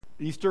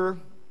Easter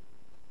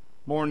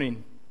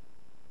morning.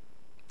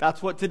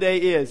 That's what today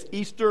is,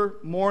 Easter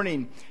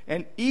morning.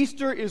 And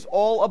Easter is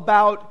all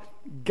about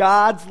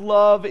God's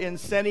love in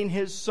sending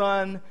His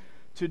Son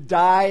to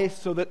die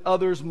so that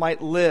others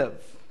might live.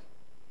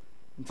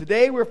 And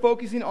today we're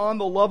focusing on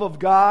the love of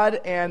God,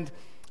 and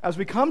as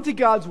we come to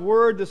God's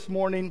Word this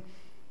morning,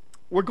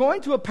 we're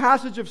going to a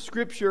passage of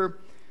Scripture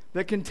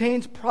that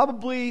contains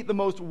probably the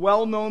most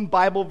well-known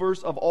Bible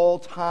verse of all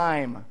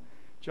time,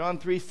 John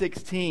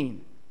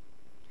 3:16.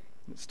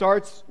 It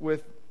starts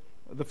with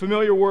the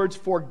familiar words,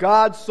 "For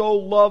God so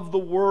loved the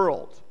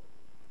world."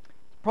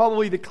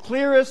 Probably the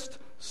clearest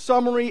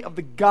summary of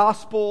the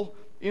gospel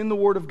in the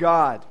Word of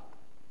God.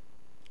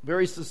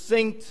 Very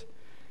succinct,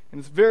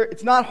 and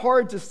it's not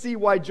hard to see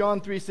why John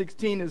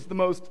 3:16 is the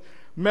most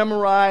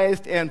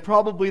memorized and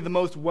probably the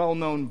most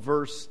well-known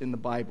verse in the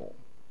Bible.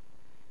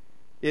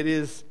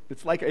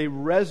 It's like a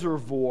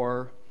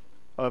reservoir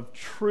of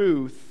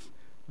truth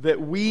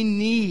that we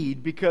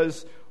need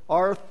because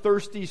our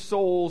thirsty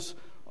souls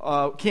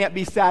can't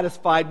be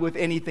satisfied with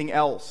anything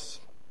else.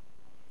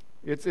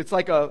 It's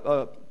like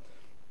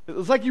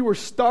it's like you were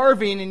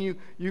starving and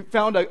you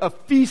found a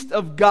feast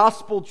of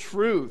gospel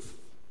truth.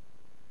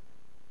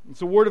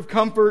 It's a word of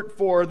comfort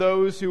for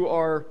those who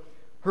are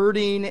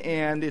hurting,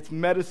 and it's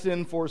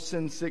medicine for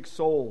sin-sick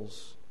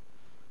souls.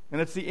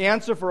 And it's the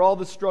answer for all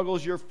the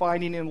struggles you're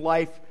finding in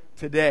life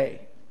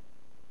today.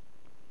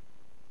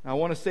 Now, I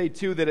want to say,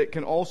 too, that it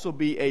can also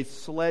be a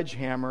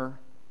sledgehammer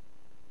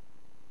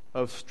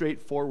of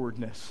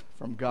straightforwardness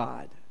from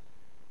God,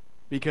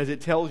 because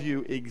it tells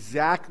you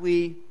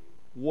exactly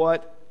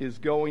what is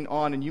going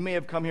on. And you may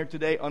have come here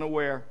today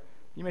unaware.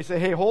 You may say,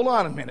 "Hey, hold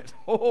on a minute.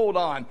 Hold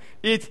on.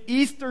 It's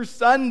Easter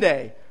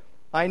Sunday."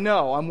 I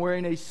know. I'm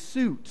wearing a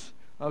suit,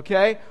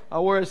 okay? I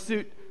wear a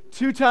suit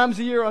 2 times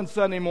a year on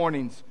Sunday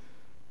mornings.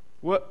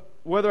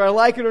 Whether I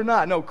like it or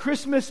not. No,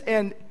 Christmas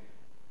and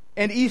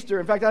Easter.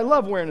 In fact, I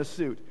love wearing a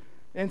suit.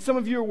 And some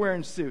of you are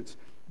wearing suits.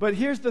 But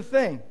here's the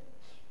thing.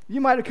 You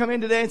might have come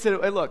in today and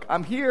said, "Hey, look,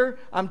 I'm here.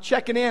 I'm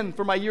checking in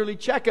for my yearly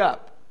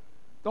checkup.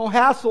 Don't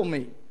hassle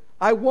me."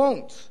 I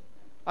won't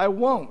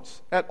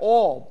at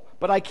all.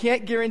 But I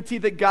can't guarantee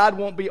that God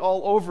won't be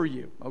all over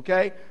you,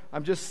 okay?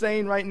 I'm just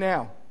saying right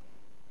now.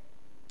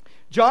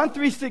 John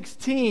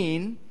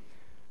 3:16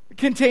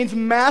 contains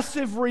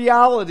massive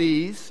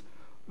realities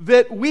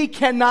that we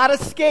cannot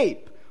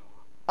escape.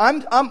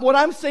 What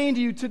I'm saying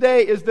to you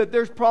today is that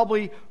there's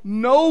probably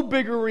no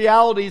bigger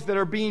realities that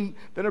are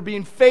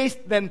being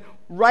faced than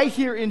right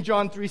here in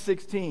John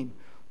 3:16.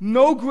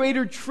 No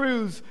greater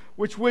truths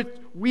which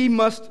we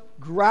must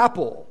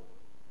grapple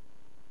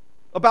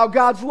about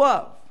God's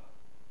love,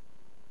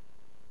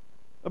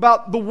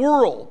 about the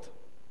world,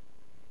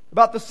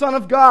 about the Son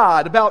of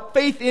God, about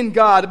faith in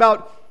God,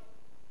 about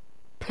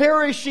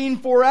perishing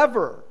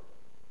forever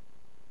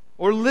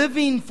or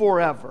living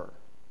forever,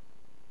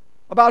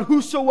 about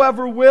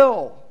whosoever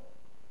will.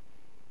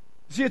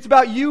 See, it's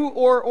about you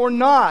or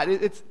not.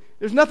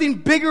 There's nothing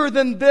bigger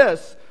than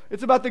this.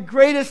 It's about the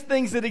greatest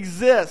things that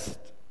exist.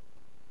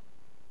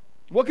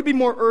 What could be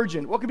more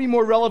urgent? What could be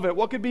more relevant?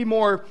 What could be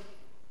more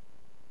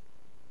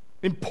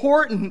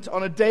important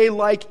on a day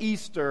like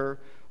Easter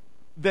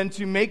than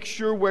to make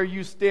sure where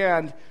you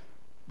stand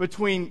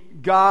between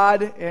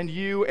God and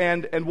you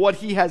and what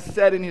He has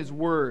said in His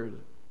Word?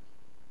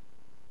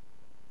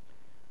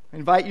 I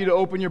invite you to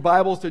open your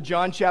Bibles to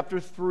John chapter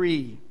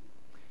 3.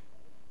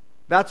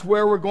 That's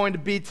where we're going to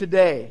be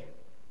today.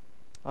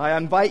 I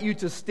invite you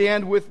to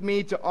stand with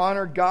me to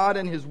honor God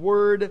and His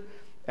Word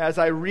as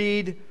I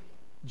read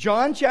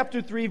John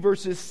chapter 3,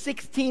 verses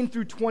 16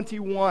 through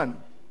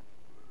 21.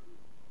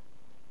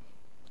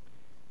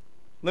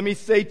 Let me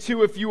say,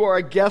 too, if you are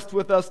a guest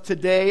with us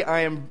today,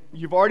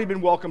 you've already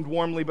been welcomed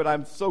warmly, but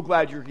I'm so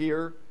glad you're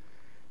here.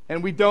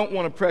 And we don't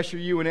want to pressure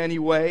you in any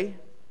way.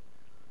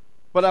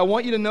 But I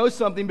want you to know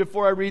something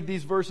before I read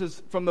these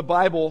verses from the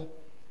Bible.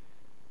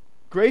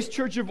 Grace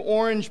Church of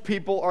Orange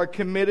people are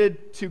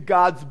committed to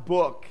God's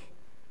book.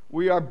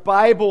 We are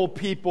Bible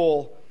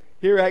people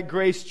here at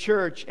Grace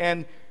Church.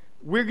 And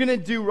we're going to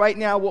do right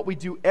now what we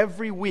do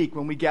every week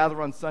when we gather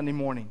on Sunday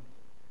morning.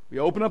 We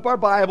open up our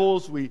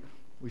Bibles, we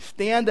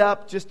stand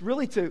up just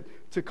really to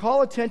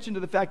call attention to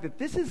the fact that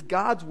this is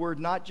God's Word,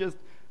 not just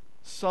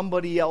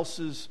somebody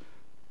else's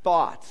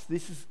thoughts.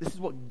 This is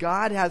what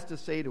God has to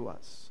say to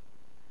us.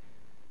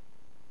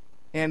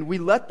 And we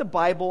let the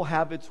Bible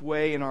have its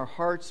way in our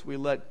hearts. We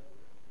let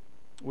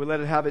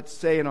it have its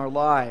say in our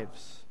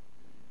lives.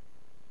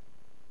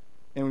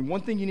 And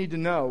one thing you need to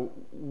know,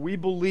 we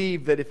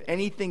believe that if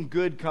anything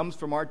good comes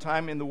from our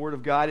time in the Word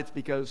of God, it's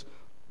because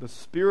the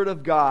Spirit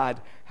of God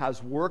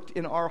has worked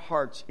in our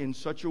hearts in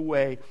such a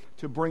way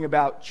to bring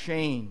about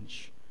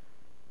change.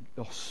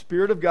 The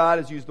Spirit of God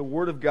has used the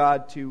Word of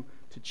God to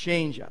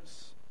change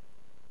us.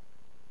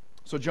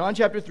 So John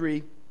chapter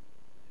 3,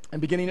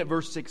 and beginning at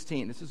verse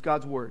 16, this is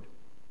God's Word.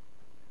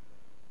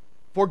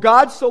 For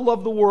God so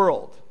loved the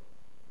world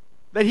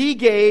that He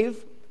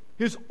gave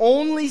His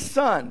only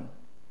Son,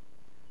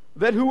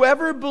 that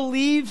whoever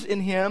believes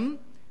in Him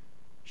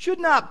should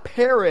not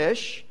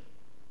perish,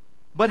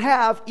 but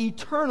have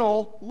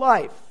eternal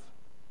life.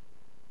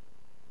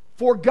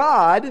 For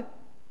God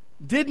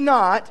did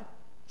not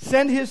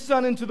send his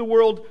Son into the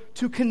world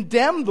to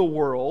condemn the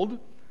world,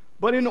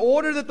 but in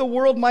order that the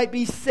world might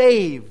be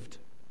saved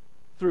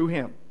through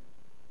him.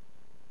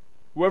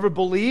 Whoever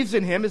believes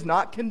in him is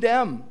not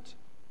condemned,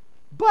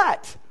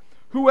 but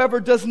whoever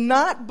does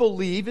not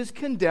believe is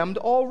condemned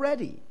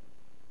already,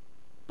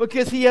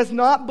 because he has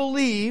not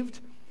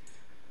believed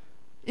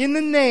in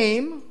the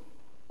name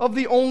of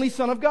the only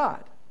Son of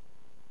God.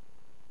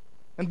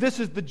 And this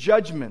is the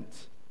judgment.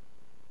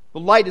 The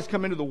light has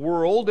come into the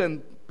world,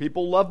 and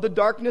people love the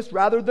darkness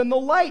rather than the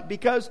light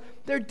because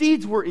their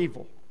deeds were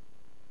evil.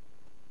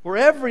 For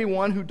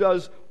everyone who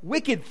does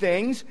wicked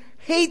things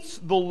hates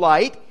the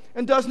light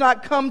and does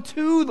not come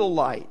to the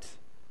light,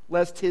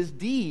 lest his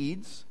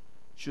deeds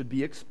should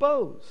be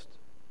exposed.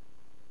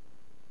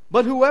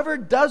 But whoever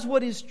does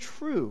what is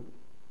true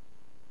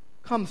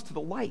comes to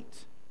the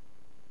light,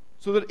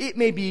 so that it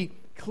may be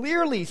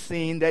clearly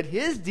seen that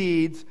his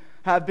deeds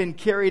have been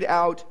carried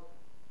out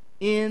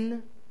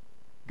in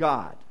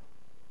God.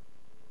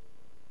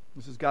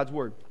 This is God's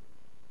word.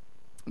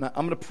 And I'm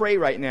going to pray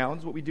right now.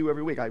 This is what we do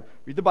every week. I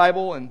read the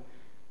Bible and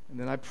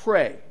then I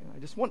pray. I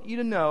just want you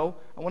to know,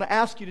 I want to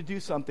ask you to do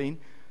something.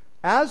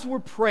 As we're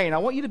praying, I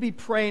want you to be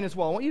praying as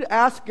well. I want you to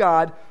ask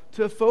God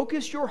to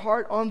focus your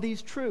heart on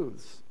these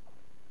truths.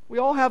 We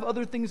all have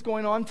other things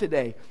going on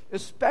today,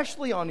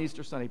 especially on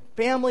Easter Sunday.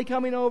 Family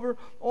coming over,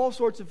 all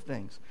sorts of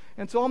things.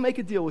 And so I'll make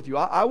a deal with you.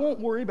 I won't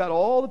worry about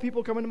all the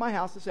people coming to my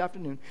house this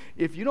afternoon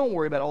if you don't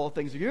worry about all the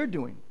things that you're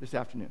doing this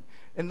afternoon.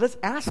 And let's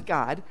ask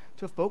God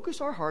to focus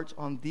our hearts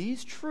on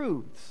these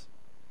truths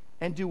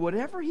and do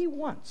whatever he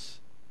wants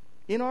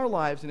in our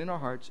lives and in our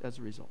hearts as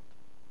a result.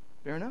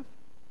 Fair enough?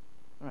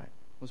 All right,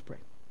 let's pray.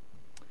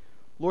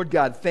 Lord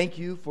God, thank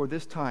you for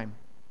this time.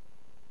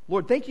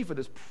 Lord, thank you for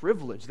this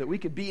privilege that we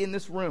could be in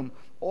this room,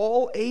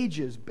 all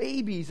ages,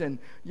 babies and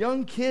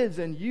young kids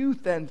and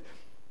youth and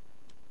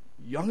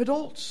young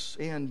adults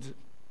and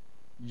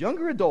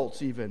younger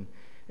adults even.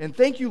 And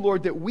thank you,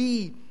 Lord, that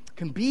we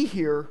can be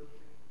here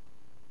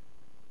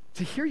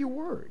to hear your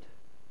word,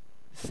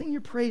 to sing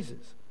your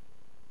praises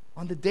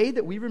on the day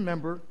that we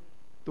remember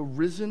the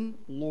risen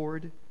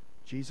Lord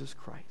Jesus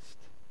Christ.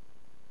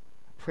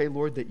 I pray,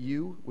 Lord, that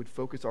you would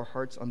focus our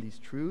hearts on these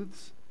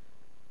truths.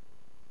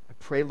 I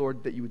pray,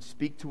 Lord, that you would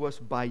speak to us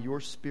by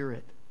your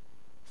Spirit,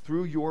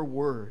 through your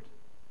word,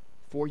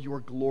 for your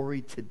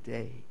glory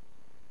today.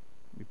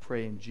 We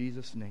pray in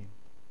Jesus' name.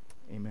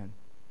 Amen.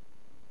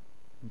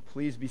 And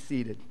please be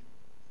seated.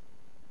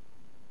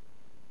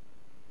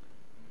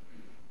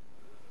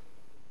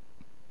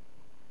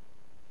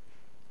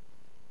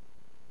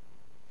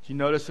 Did you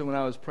notice that when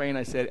I was praying,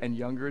 I said, and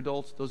younger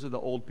adults? Those are the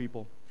old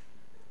people.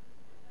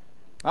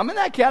 I'm in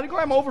that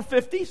category. I'm over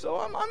 50, so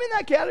I'm in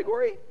that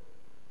category.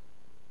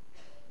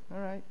 All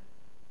right.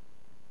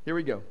 Here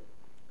we go.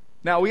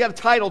 Now, we got a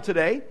title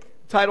today.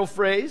 Title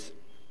phrase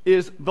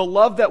is The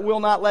Love That Will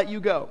Not Let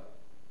You Go.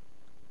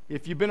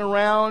 If you've been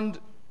around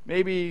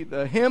maybe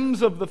the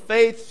hymns of the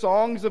faith,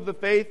 songs of the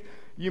faith,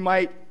 you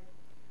might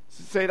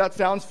say that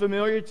sounds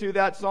familiar to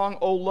that song,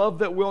 Oh Love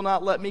That Will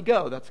Not Let Me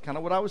Go. That's kind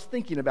of what I was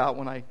thinking about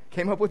when I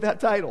came up with that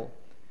title.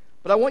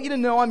 But I want you to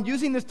know I'm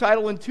using this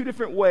title in two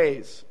different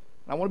ways.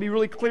 I want to be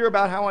really clear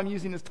about how I'm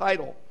using this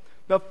title.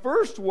 The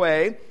first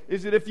way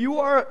is that if you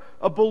are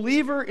a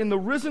believer in the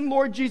risen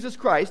Lord Jesus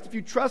Christ, if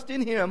you trust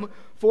in him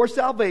for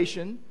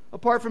salvation,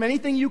 apart from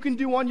anything you can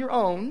do on your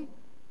own,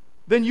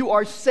 then you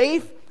are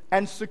safe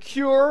and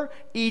secure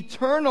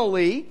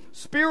eternally,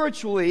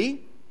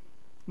 spiritually,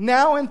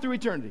 now and through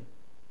eternity.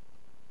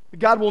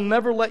 God will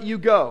never let you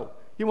go.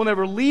 He will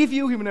never leave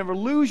you. He will never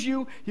lose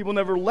you. He will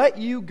never let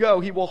you go.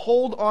 He will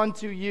hold on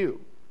to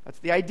you. That's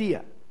the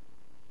idea.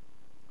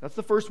 That's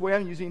the first way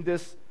I'm using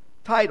this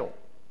title.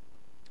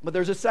 But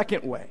there's a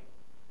second way.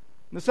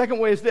 And the second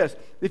way is this.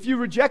 If you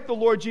reject the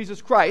Lord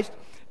Jesus Christ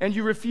and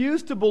you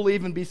refuse to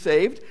believe and be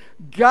saved,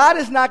 God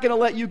is not going to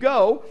let you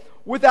go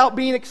without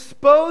being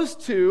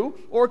exposed to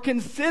or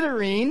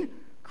considering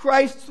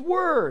Christ's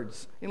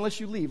words,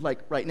 unless you leave, like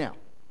right now.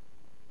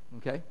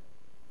 Okay?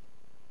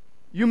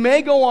 You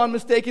may go on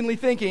mistakenly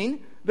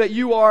thinking that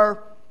you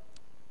are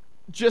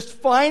just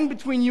fine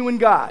between you and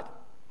God,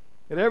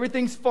 that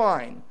everything's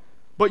fine.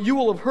 But you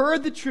will have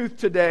heard the truth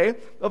today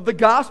of the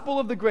gospel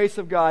of the grace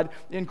of God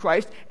in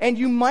Christ, and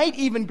you might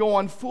even go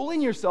on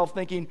fooling yourself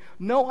thinking,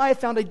 no, I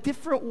found a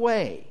different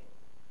way.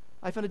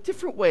 I found a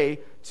different way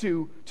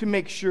to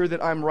make sure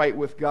that I'm right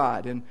with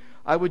God. And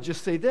I would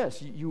just say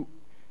this, you're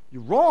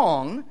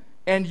wrong,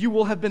 and you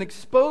will have been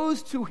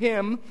exposed to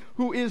him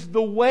who is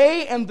the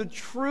way and the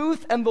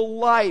truth and the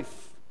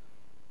life,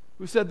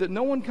 who said that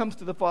no one comes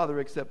to the Father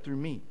except through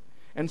me.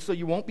 And so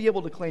you won't be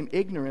able to claim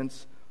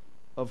ignorance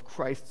of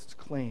Christ's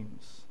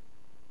claims.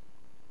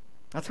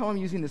 That's how I'm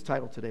using this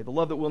title today, The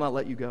Love That Will Not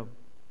Let You Go.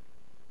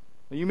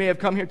 Now, you may have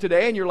come here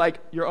today and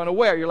you're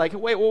unaware. You're like,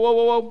 wait,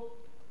 whoa.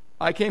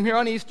 I came here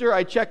on Easter.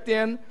 I checked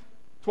in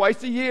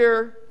twice a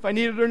year, if I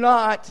need it or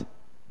not.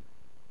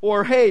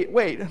 Or, hey,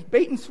 wait,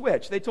 bait and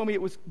switch. They told me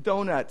it was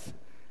donut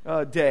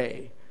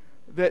day.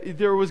 that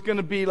there was going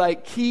to be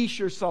like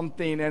quiche or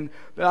something, and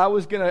that I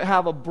was going to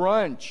have a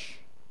brunch.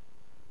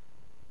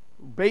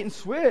 Bait and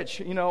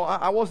switch.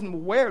 I wasn't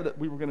aware that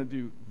we were going to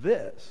do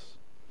this.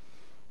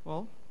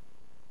 Well,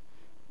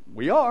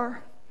 we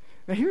are.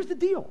 Now here's the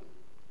deal.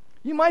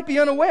 You might be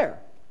unaware,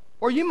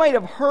 or you might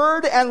have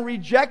heard and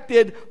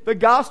rejected the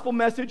gospel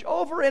message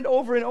over and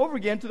over and over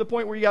again to the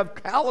point where you have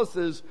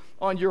calluses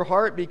on your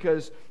heart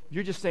because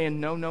you're just saying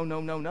no, no,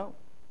 no, no, no.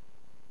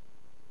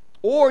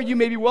 Or you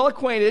may be well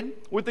acquainted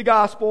with the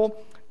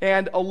gospel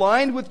and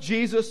aligned with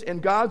Jesus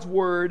and God's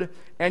word,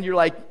 and you're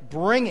like,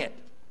 bring it.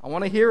 I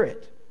want to hear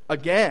it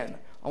again.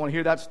 I want to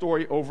hear that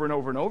story over and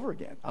over and over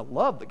again. I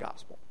love the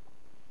gospel.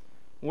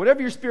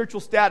 Whatever your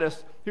spiritual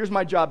status, here's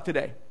my job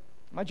today.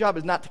 My job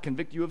is not to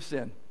convict you of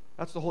sin.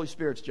 That's the Holy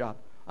Spirit's job.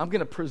 I'm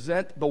going to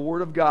present the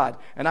Word of God,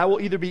 and I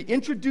will either be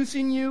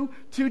introducing you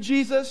to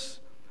Jesus,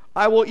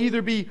 I will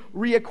either be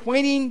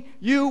reacquainting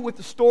you with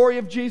the story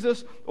of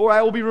Jesus, or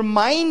I will be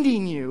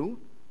reminding you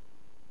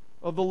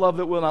of the love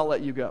that will not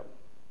let you go.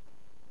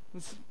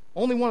 It's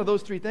only one of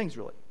those three things,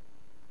 really.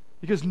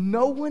 Because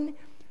no one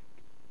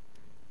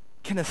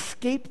can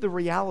escape the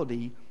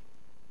reality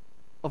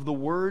of the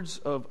words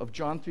of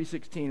John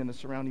 3:16 and the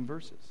surrounding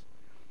verses.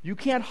 You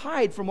can't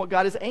hide from what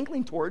God is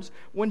angling towards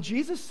when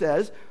Jesus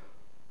says,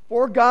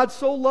 "For God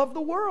so loved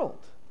the world."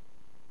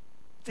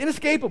 It's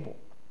inescapable.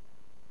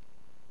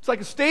 It's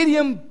like a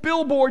stadium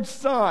billboard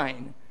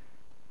sign.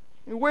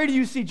 And where do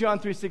you see John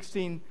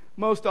 3:16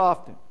 most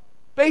often?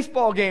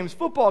 Baseball games,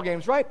 football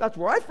games, right? That's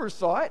where I first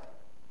saw it.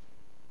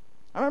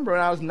 I remember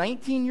when I was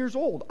 19 years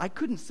old, I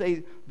couldn't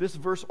say this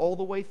verse all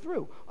the way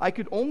through. I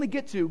could only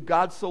get to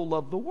God so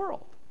loved the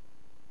world.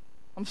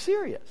 I'm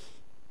serious.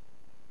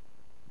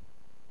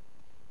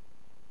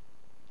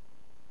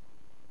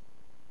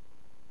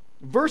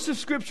 Verse of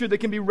Scripture that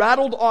can be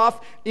rattled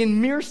off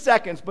in mere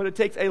seconds, but it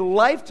takes a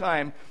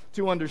lifetime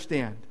to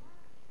understand.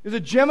 There's a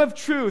gem of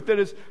truth that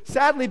has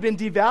sadly been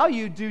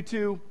devalued due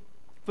to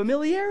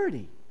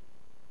familiarity.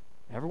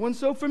 Everyone's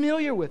so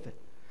familiar with it.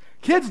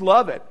 Kids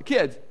love it.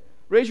 Kids,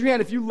 raise your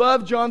hand if you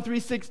love John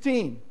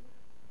 3:16.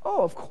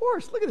 Oh, of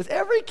course. Look at this.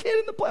 Every kid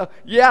in the place.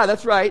 Yeah,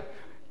 that's right.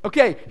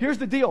 Okay, here's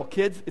the deal.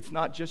 Kids, it's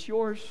not just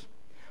yours.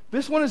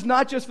 This one is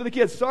not just for the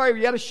kids. Sorry,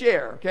 we got to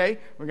share, okay?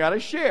 We got to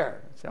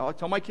share. That's how I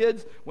tell my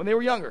kids when they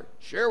were younger.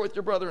 Share with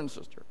your brother and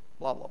sister.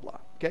 Blah, blah, blah,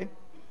 okay?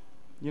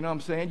 You know what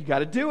I'm saying? You got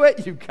to do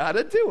it. You got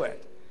to do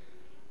it.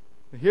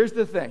 But here's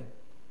the thing.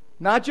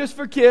 Not just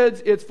for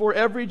kids, it's for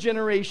every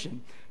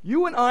generation.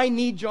 You and I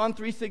need John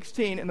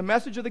 3:16 and the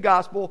message of the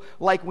gospel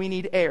like we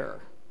need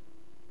air.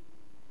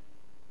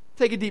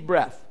 Take a deep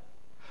breath.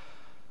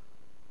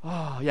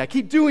 Oh, yeah,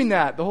 keep doing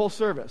that the whole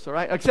service, all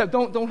right? Except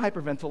don't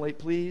hyperventilate,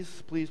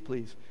 please, please,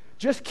 please.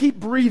 Just keep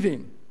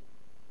breathing.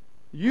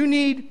 You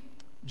need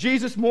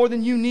Jesus more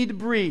than you need to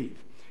breathe.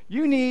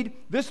 You need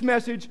this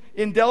message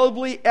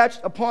indelibly etched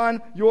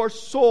upon your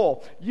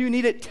soul. You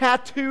need it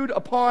tattooed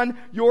upon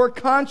your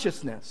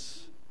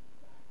consciousness.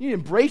 You need to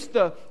embrace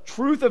the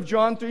truth of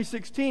John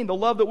 3:16, the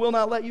love that will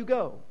not let you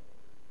go.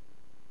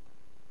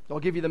 So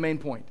I'll give you the main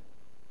point,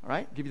 all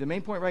right? I'll give you the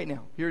main point right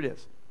now. Here it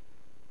is.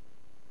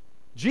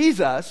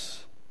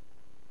 Jesus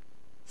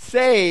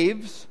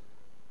saves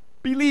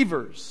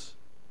believers,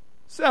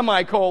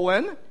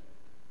 semicolon.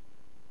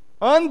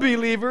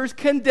 Unbelievers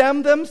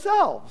condemn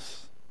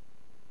themselves.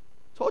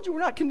 Told you we're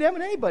not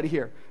condemning anybody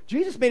here.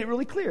 Jesus made it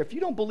really clear. If you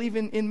don't believe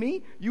in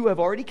me, you have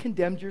already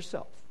condemned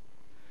yourself.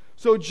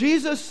 So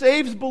Jesus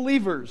saves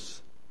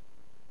believers.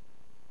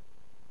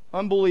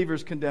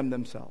 Unbelievers condemn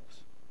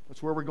themselves.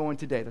 That's where we're going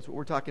today. That's what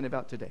we're talking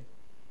about today.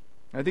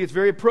 And I think it's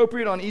very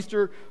appropriate on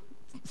Easter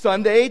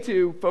Sunday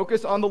to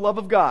focus on the love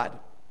of God,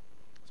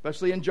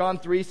 especially in John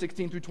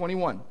 3:16 through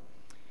 21.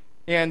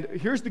 And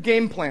here's the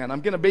game plan.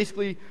 I'm going to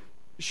basically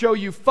show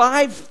you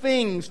 5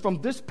 things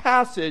from this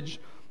passage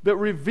that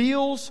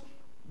reveals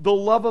the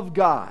love of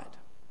God.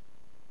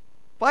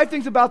 5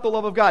 things about the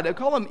love of God. I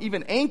call them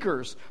even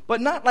anchors,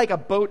 but not like a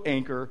boat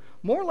anchor,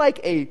 more like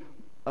a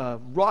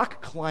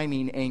rock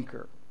climbing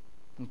anchor.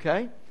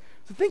 Okay?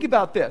 So think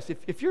about this.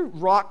 If you're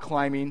rock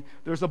climbing,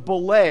 there's a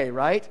belay,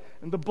 right?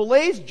 And the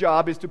belay's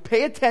job is to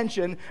pay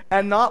attention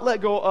and not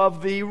let go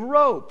of the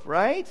rope,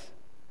 right?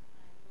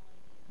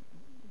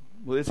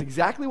 Well, it's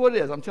exactly what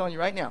it is. I'm telling you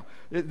right now.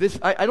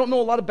 I don't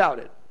know a lot about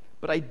it,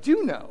 but I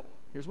do know.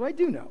 Here's what I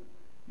do know.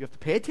 You have to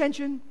pay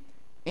attention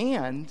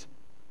and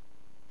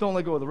don't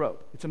let go of the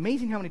rope. It's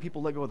amazing how many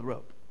people let go of the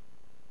rope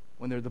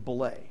when they're the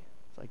belay.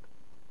 It's like,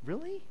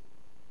 really?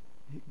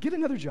 Get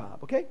another job,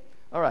 okay?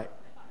 All right.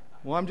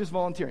 Well, I'm just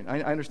volunteering.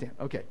 I understand.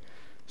 Okay.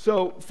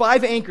 So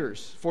 5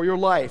 anchors for your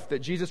life that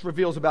Jesus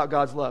reveals about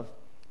God's love.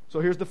 So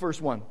here's the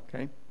first one,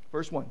 okay?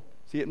 First one.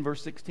 See it in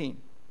verse 16.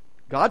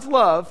 God's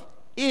love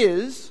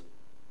is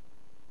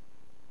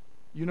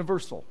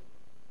universal.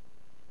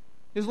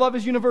 His love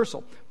is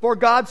universal. For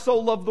God so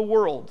loved the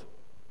world.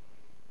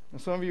 Now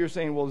some of you are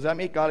saying, well, does that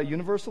make God a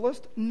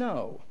universalist?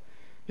 No.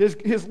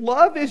 His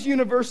love is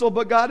universal,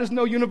 but God is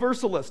no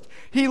universalist.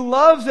 He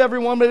loves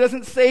everyone, but he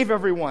doesn't save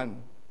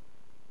everyone.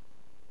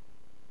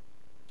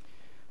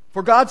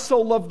 For God so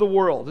loved the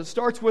world. It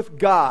starts with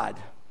God.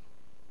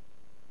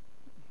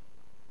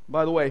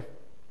 By the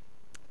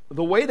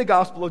way the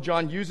Gospel of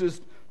John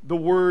uses the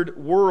word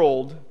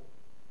world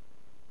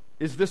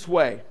is this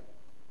way.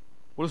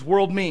 What does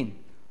world mean?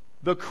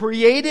 The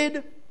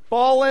created,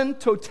 fallen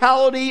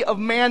totality of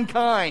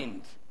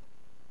mankind.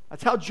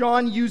 That's how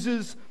John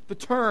uses the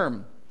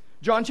term.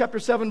 John chapter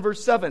 7,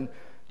 verse 7.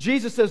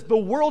 Jesus says, the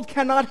world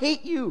cannot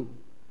hate you.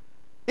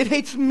 It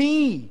hates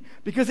me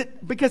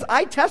because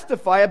I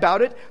testify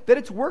about it that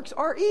its works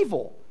are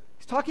evil.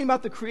 He's talking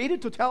about the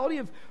created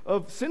totality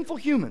of sinful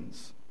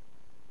humans.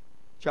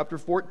 Chapter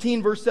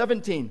 14, verse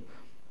 17.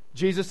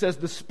 Jesus says,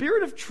 the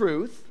Spirit of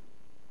truth,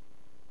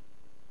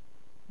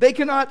 they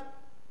cannot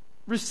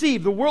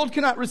receive. The world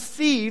cannot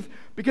receive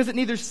because it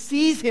neither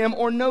sees him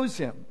or knows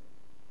him.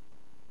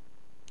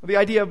 The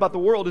idea about the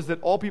world is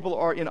that all people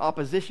are in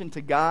opposition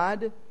to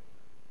God.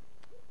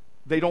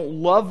 They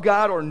don't love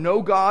God or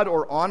know God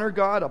or honor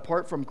God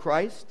apart from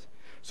Christ.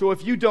 So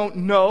if you don't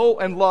know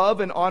and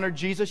love and honor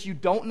Jesus, you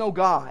don't know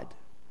God.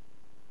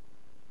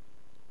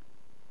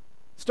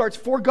 It starts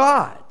for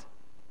God.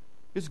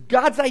 It's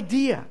God's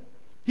idea.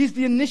 He's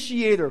the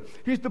initiator.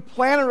 He's the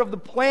planner of the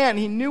plan.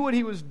 He knew what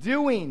he was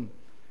doing.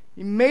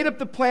 He made up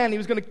the plan. He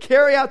was going to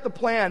carry out the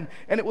plan,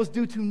 and it was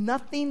due to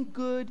nothing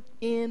good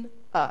in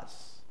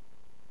us.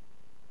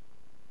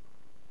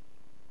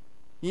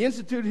 He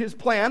instituted his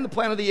plan, the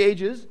plan of the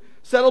ages,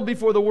 settled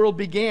before the world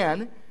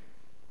began.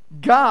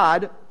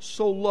 God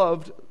so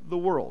loved the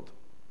world.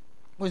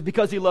 It was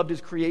because he loved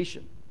his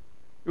creation.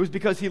 It was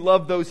because he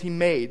loved those he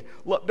made,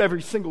 loved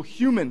every single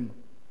human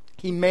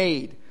he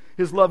made.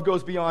 His love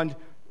goes beyond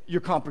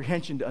your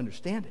comprehension to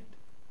understand it.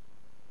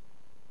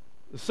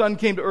 The Son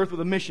came to earth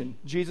with a mission.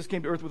 Jesus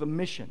came to earth with a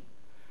mission.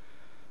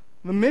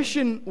 The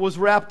mission was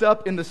wrapped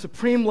up in the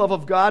supreme love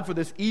of God for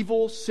this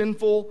evil,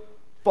 sinful,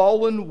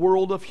 fallen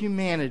world of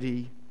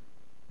humanity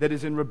that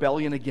is in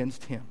rebellion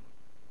against him.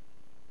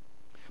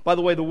 By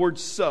the way, the word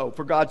so,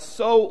 for God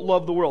so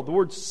loved the world. The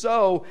word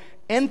so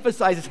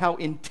emphasizes how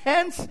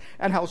intense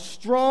and how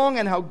strong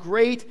and how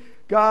great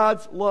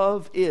God's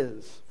love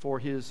is for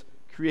his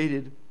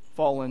created,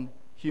 fallen,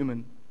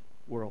 human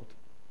world.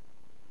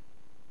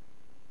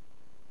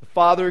 The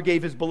Father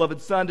gave his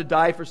beloved Son to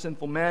die for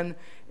sinful men,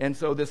 and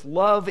so this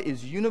love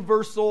is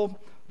universal,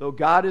 though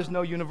God is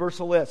no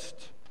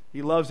universalist.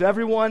 He loves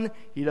everyone,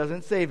 he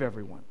doesn't save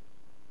everyone.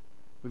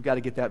 We've got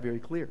to get that very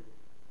clear.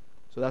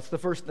 So that's the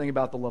first thing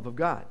about the love of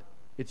God.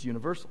 It's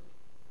universal.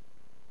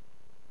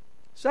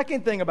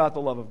 Second thing about the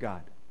love of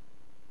God.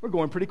 We're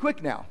going pretty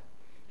quick now.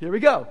 Here we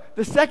go.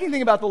 The second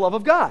thing about the love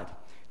of God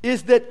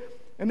is that,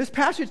 and this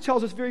passage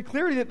tells us very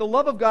clearly that the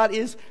love of God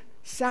is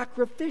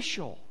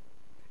sacrificial.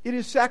 It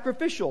is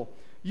sacrificial.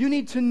 You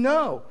need to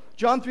know.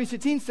 John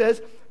 3:16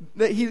 says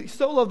that he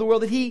so loved the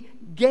world that he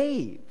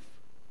gave.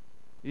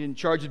 He didn't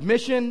charge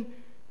admission.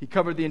 He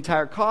covered the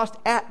entire cost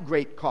at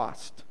great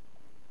cost.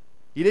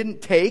 He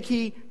didn't take,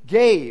 he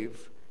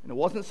gave. And it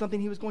wasn't something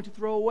he was going to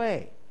throw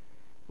away.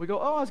 We go,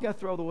 I was going to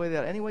throw away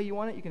that. Any way you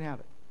want it, you can have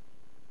it.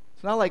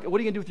 It's not like, what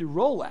are you going to do with your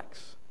Rolex?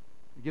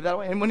 You give that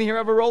away? Anyone here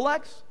have a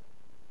Rolex?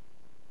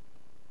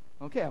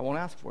 Okay, I won't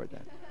ask for it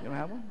then. You don't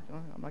have one?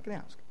 I'm not going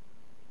to ask.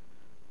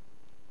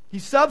 He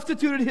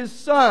substituted his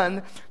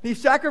Son. He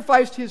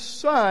sacrificed his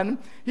Son.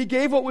 He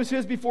gave what was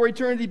his before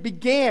eternity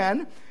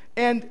began.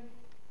 And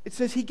it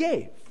says he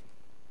gave.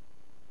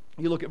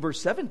 You look at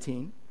verse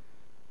 17,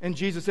 and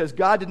Jesus says,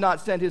 God did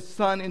not send his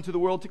Son into the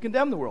world to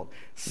condemn the world.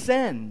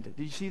 Send.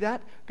 Did you see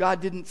that?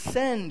 God didn't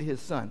send his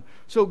Son.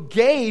 So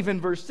gave in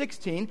verse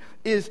 16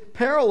 is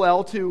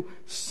parallel to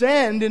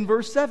send in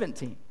verse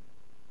 17.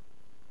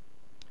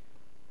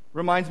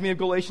 Reminds me of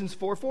Galatians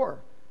 4:4.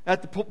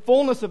 At the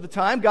fullness of the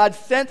time, God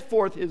sent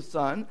forth his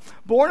Son,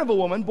 born of a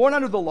woman, born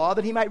under the law,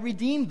 that he might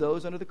redeem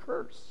those under the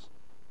curse.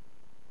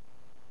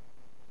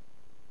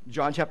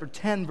 John chapter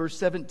 10, verse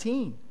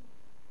 17.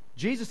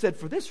 Jesus said,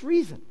 for this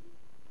reason,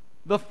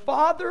 the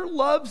Father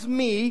loves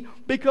me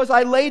because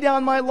I lay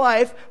down my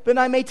life, that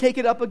I may take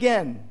it up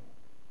again.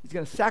 He's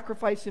going to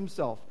sacrifice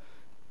himself.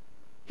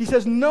 He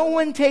says, no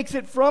one takes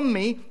it from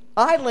me.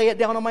 I lay it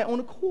down on my own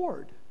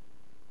accord.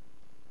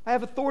 I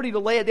have authority to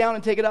lay it down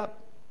and take it up.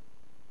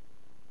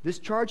 This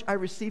charge I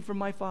received from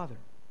my Father.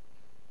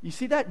 You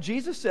see that?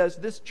 Jesus says,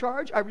 this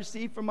charge I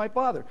received from my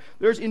Father.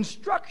 There's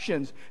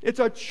instructions. It's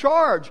a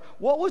charge.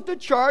 What was the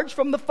charge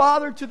from the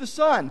Father to the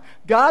Son?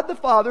 God the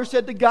Father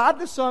said to God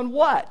the Son,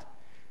 what?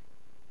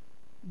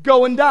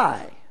 Go and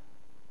die.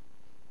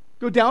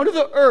 Go down to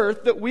the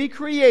earth that we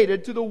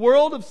created, to the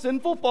world of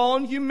sinful,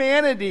 fallen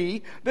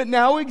humanity that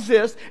now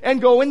exists,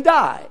 and go and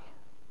die.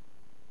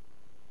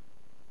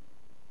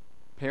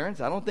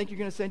 Parents, I don't think you're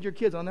going to send your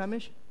kids on that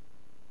mission.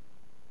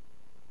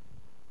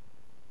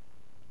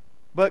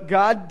 But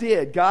God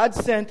did. God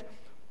sent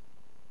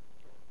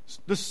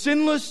the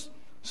sinless,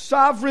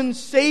 sovereign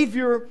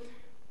Savior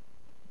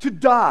to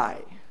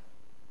die.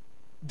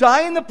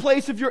 Die in the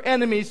place of your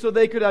enemies so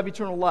they could have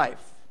eternal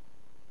life.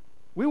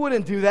 We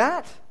wouldn't do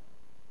that.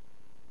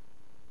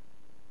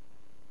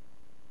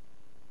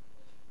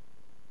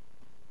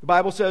 The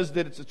Bible says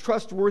that it's a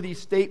trustworthy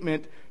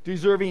statement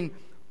deserving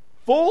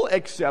full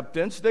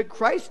acceptance that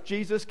Christ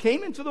Jesus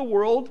came into the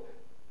world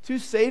to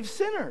save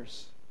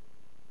sinners.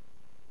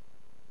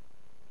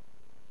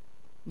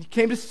 He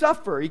came to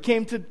suffer. He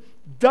came to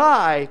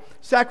die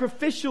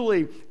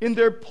sacrificially in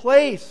their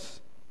place.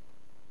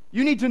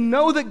 You need to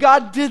know that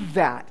God did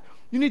that.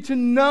 You need to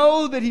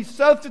know that He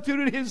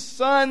substituted His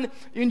Son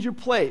in your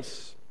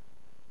place.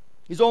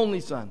 His only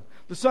Son,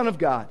 the Son of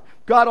God,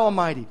 God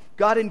Almighty,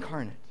 God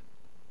incarnate.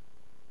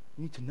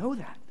 You need to know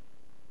that.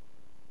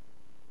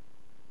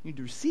 You need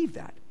to receive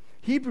that.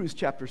 Hebrews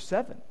chapter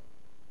 7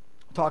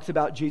 talks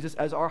about Jesus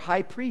as our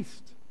high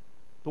priest,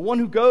 the one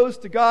who goes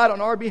to God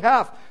on our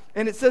behalf.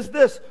 And it says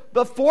this: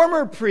 the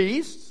former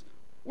priests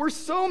were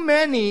so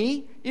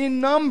many in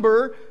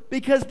number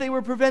because they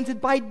were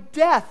prevented by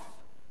death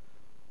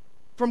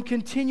from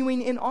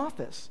continuing in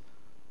office.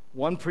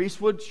 One priest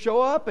would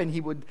show up and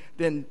he would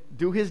then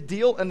do his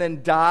deal and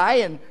then die,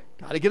 and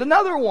got to get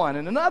another one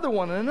and another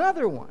one and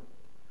another one.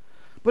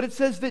 But it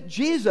says that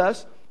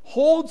Jesus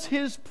holds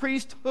His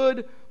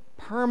priesthood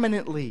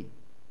permanently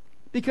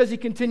because He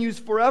continues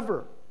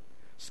forever.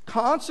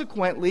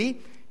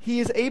 Consequently, He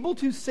is able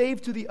to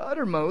save to the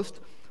uttermost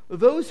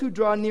those who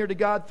draw near to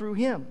God through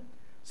Him,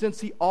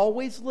 since He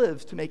always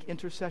lives to make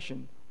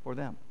intercession for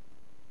them.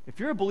 If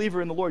you're a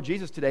believer in the Lord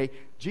Jesus today,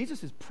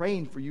 Jesus is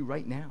praying for you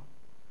right now.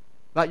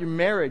 About your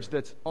marriage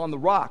that's on the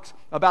rocks,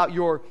 about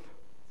your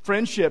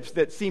friendships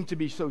that seem to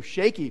be so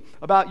shaky,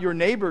 about your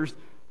neighbors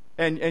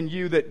and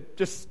you that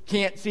just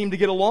can't seem to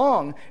get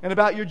along, and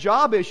about your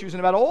job issues, and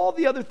about all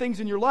the other things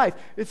in your life.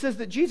 It says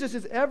that Jesus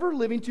is ever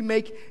living to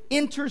make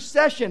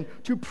intercession,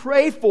 to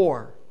pray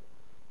for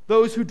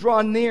those who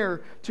draw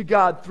near to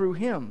God through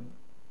Him.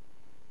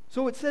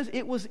 So it says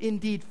it was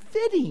indeed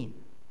fitting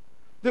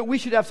that we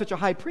should have such a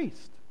high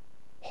priest.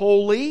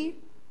 Holy,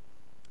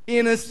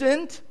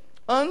 innocent,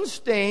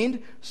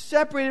 unstained,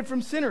 separated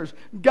from sinners.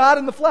 God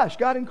in the flesh,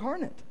 God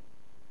incarnate,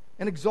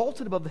 and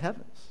exalted above the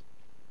heavens.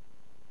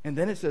 And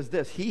then it says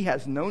this: He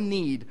has no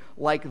need,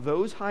 like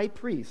those high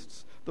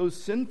priests, those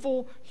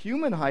sinful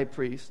human high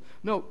priests.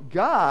 No,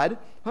 God,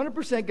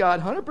 100% God,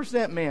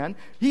 100% man,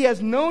 He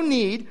has no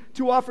need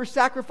to offer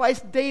sacrifice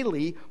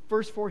daily,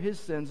 first for His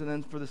sins and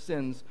then for the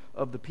sins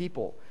of the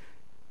people,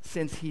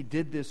 since He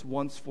did this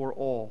once for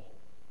all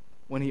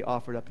when He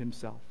offered up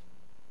Himself.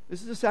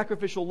 This is a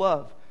sacrificial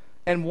love.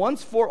 And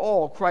once for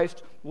all,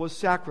 Christ was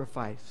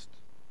sacrificed.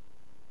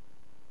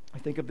 I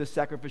think of this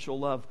sacrificial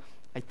love.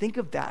 I think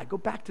of that. I go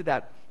back to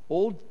that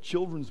old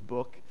children's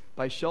book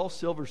by Shel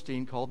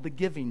Silverstein called The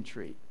Giving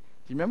Tree. Do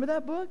you remember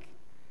that book?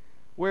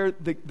 Where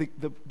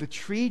the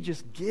tree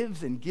just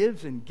gives and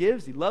gives and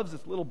gives. He loves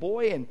this little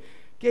boy and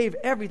gave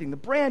everything, the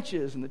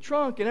branches and the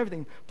trunk and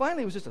everything.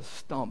 Finally, it was just a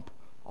stump.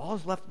 All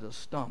that's left is a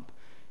stump.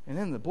 And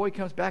then the boy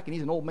comes back and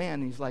he's an old man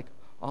and he's like,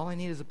 all I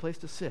need is a place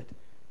to sit.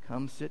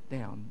 Come sit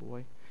down,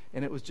 boy.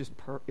 And it was just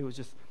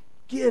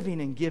giving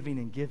and giving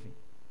and giving.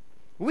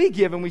 We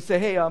give and we say,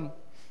 hey, what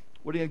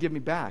are you going to give me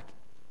back?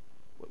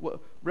 What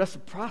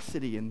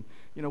reciprocity, and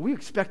we're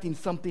expecting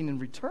something in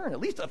return, at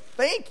least a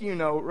thank you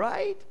note,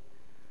 right?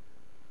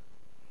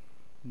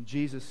 And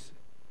Jesus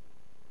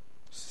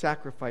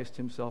sacrificed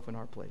Himself in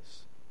our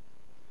place.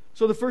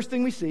 So the first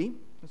thing we see,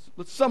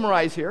 let's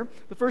summarize here.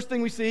 The first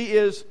thing we see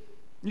is,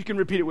 you can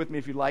repeat it with me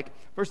if you'd like.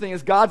 First thing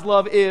is, God's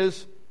love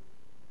is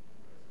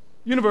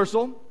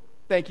universal.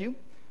 Thank you.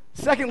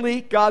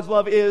 Secondly, God's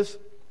love is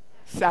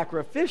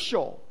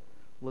sacrificial.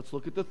 Let's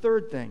look at the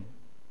third thing.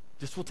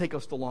 This will take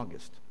us the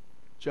longest.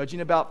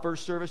 Judging about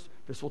first service,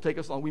 this will take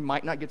us long. We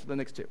might not get to the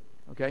next two,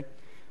 okay?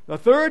 The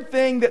third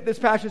thing that this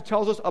passage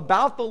tells us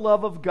about the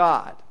love of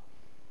God,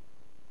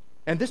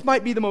 and this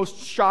might be the most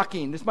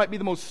shocking, this might be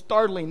the most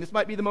startling, this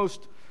might be the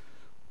most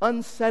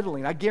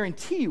unsettling. I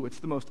guarantee you it's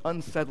the most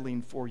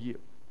unsettling for you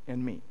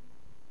and me.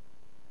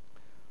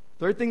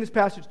 Third thing this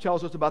passage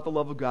tells us about the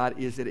love of God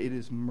is that it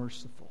is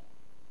merciful.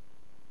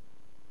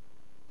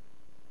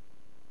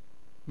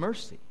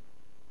 Mercy.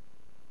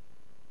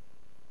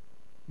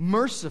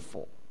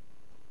 Merciful.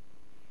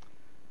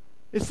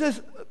 It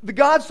says, the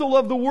God so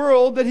loved the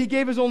world that He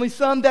gave His only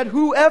Son, that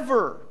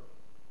whoever.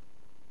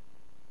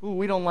 Ooh,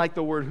 we don't like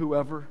the word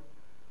whoever.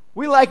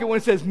 We like it when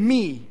it says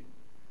me.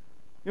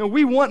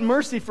 We want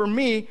mercy for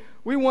me.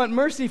 We want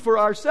mercy for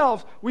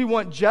ourselves. We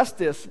want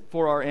justice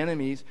for our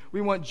enemies.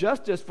 We want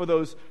justice for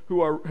those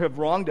who have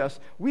wronged us.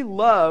 We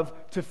love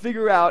to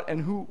figure out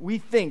and who we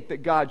think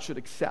that God should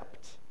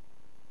accept.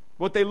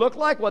 What they look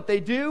like, what they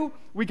do,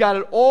 we got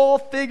it all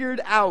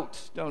figured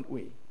out, don't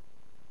we?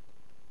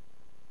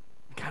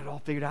 We got it all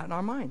figured out in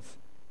our minds.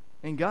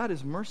 And God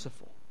is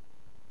merciful.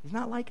 He's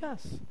not like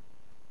us.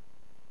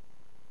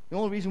 The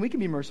only reason we can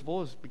be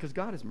merciful is because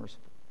God is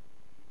merciful.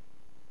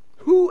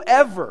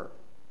 Whoever.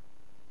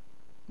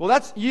 Well,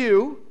 that's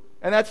you,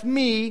 and that's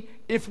me,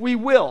 if we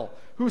will.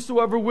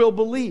 Whosoever will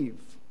believe.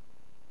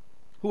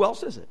 Who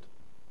else is it?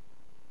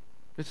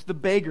 It's the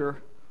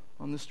beggar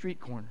on the street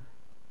corner.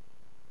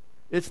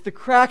 It's the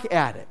crack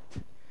addict.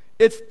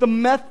 It's the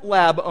meth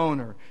lab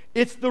owner.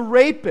 It's the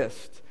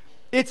rapist.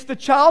 It's the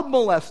child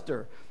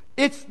molester.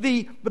 It's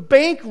the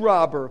bank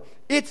robber.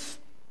 It's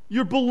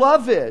your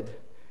beloved.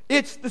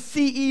 It's the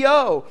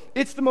CEO.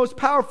 It's the most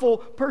powerful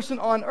person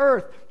on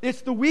earth. It's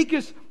the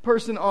weakest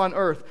person on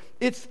earth.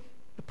 It's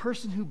the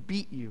person who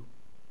beat you.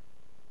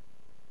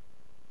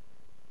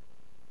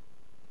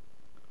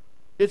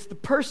 It's the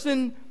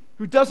person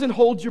who doesn't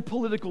hold your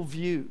political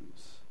views.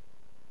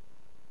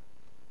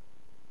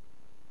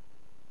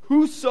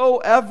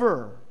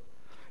 Whosoever.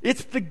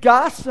 It's the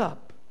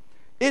gossip.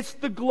 It's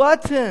the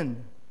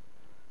glutton.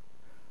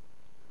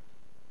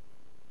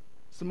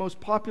 It's the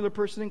most popular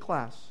person in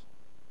class.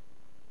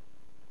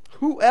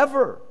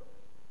 Whoever.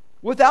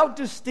 Without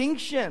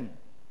distinction.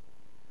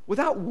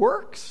 Without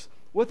works.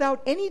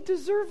 Without any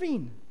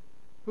deserving.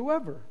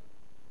 Whoever.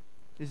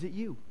 Is it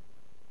you?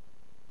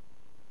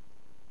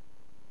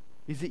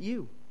 Is it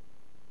you?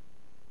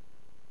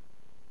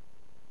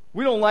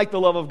 We don't like the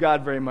love of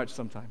God very much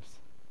sometimes.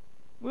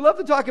 We love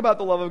to talk about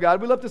the love of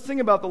God. We love to sing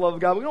about the love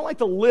of God. We don't like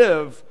to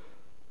live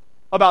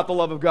about the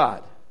love of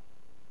God.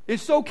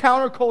 It's so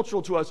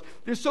countercultural to us.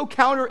 It's so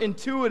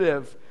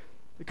counterintuitive.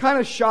 It kind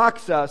of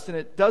shocks us, and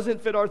it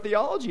doesn't fit our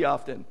theology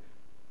often.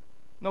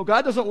 No,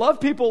 God doesn't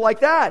love people like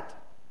that.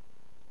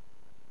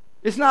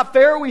 It's not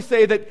fair, we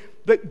say,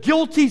 that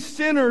guilty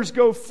sinners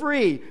go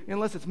free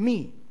unless it's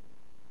me.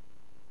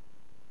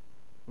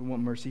 We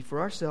want mercy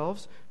for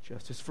ourselves,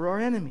 justice for our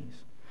enemies.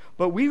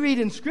 But we read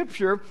in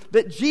Scripture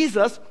that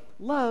Jesus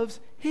loves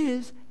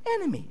his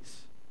enemies.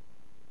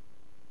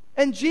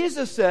 And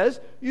Jesus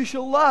says, you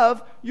shall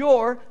love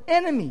your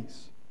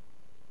enemies.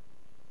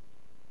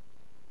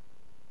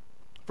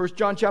 1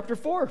 John chapter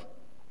 4.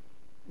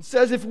 It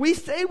says, if we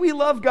say we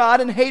love God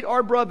and hate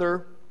our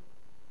brother,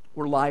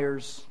 we're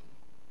liars.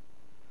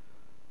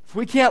 If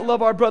we can't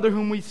love our brother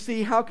whom we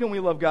see, how can we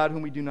love God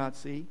whom we do not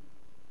see?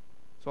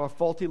 So our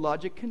faulty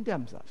logic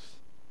condemns us.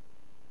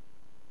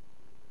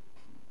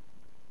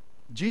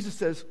 Jesus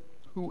says,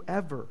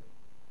 whoever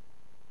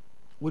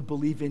would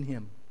believe in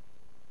him.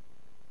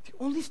 The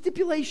only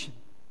stipulation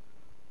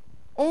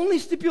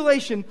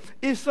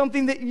is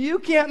something that you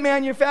can't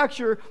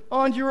manufacture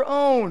on your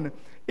own.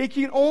 It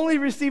can only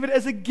receive it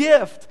as a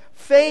gift,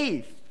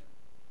 faith.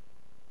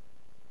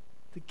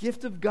 The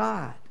gift of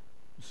God,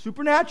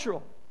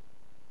 supernatural,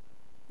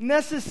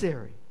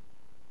 necessary.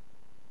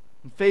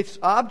 And faith's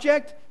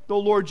object, the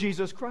Lord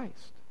Jesus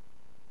Christ,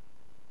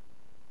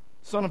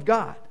 Son of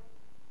God,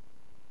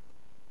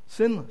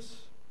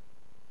 sinless,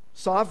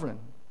 sovereign,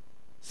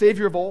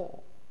 Savior of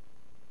all.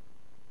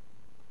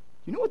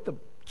 You know what the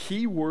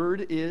key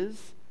word is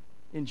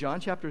in John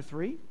chapter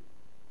 3?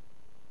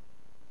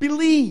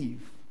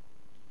 Believe.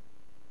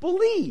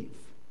 Believe.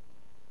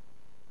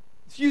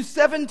 It's used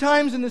 7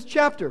 times in this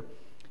chapter.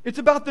 It's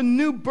about the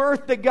new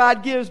birth that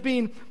God gives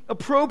being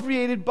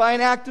appropriated by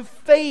an act of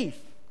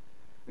faith.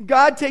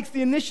 God takes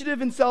the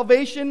initiative in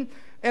salvation,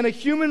 and a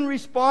human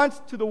response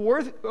to the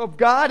worth of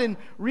God and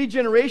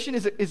regeneration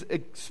is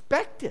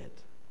expected.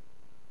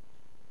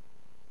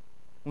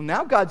 Well,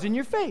 now God's in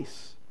your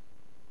face.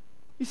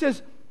 He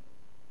says,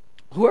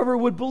 whoever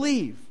would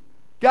believe.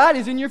 God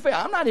is in your face.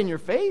 I'm not in your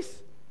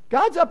face.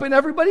 God's up in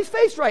everybody's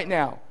face right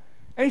now.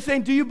 And he's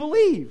saying, do you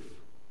believe?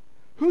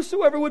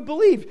 Whosoever would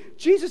believe.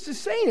 Jesus is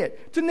saying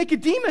it to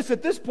Nicodemus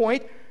at this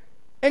point.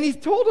 And he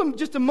told him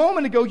just a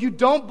moment ago, you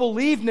don't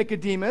believe,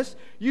 Nicodemus.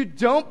 You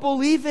don't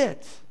believe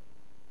it.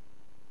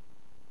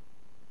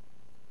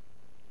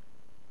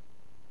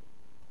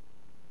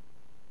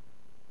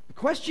 The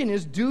question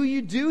is, do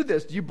you do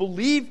this? Do you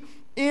believe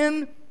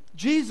in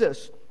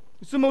Jesus?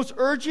 It's the most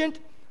urgent,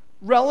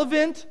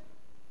 relevant,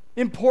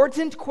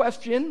 important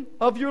question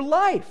of your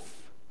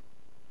life.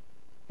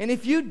 And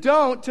if you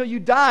don't, till you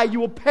die, you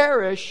will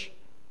perish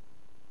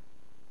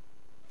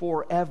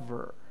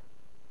forever.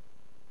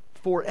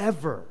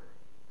 Forever.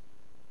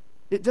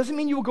 It doesn't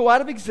mean you will go out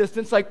of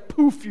existence like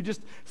poof, you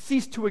just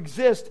cease to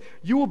exist.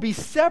 You will be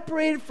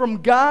separated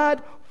from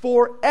God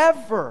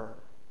forever.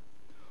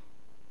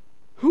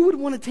 Who would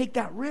want to take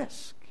that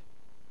risk?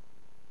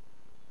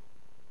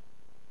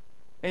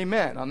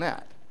 Amen on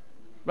that.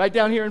 Right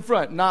down here in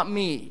front, not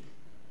me.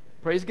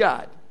 Praise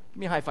God. Give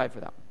me a high five for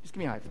that one. Just give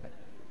me a high five.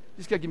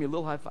 Just got to give me a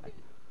little high five.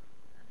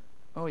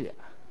 Oh yeah.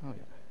 Oh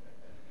yeah.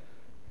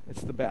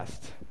 It's the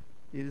best.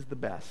 It is the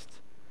best.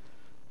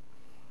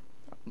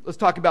 Let's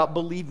talk about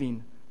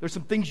believing. There's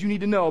some things you need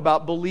to know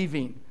about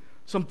believing.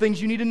 Some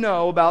things you need to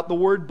know about the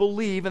word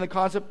believe and the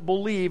concept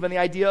believe and the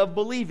idea of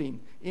believing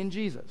in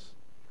Jesus.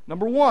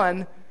 Number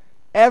 1,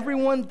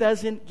 everyone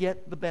doesn't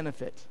get the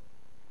benefit.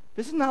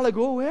 This is not like,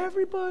 oh,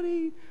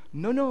 everybody.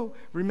 No.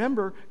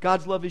 Remember,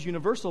 God's love is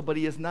universal, but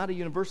he is not a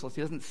universalist.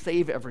 He doesn't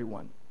save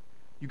everyone.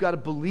 You got to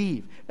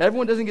believe.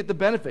 Everyone doesn't get the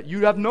benefit.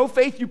 You have no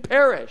faith, you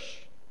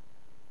perish.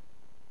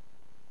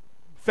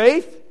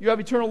 Faith, you have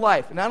eternal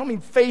life. And I don't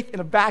mean faith in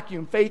a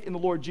vacuum, faith in the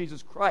Lord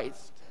Jesus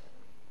Christ.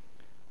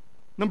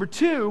 Number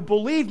 2,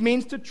 believe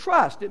means to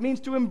trust. It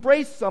means to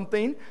embrace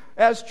something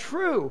as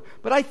true.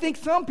 But I think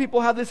some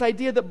people have this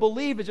idea that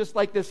believe is just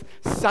like this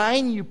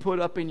sign you put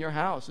up in your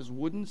house, this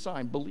wooden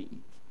sign, believe.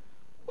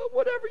 Well,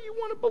 whatever you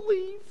want to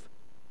believe.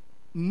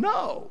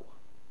 No.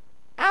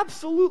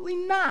 Absolutely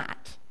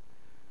not.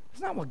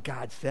 It's not what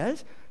God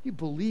says. You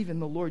believe in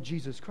the Lord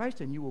Jesus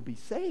Christ and you will be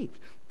saved.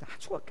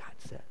 That's what God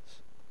says.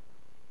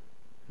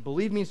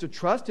 Believe means to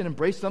trust and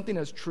embrace something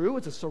as true.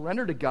 It's a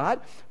surrender to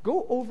God.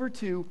 Go over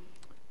to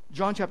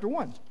John chapter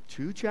 1,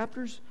 2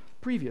 chapters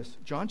previous,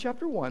 John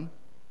chapter 1,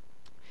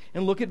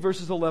 and look at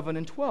verses 11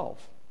 and 12.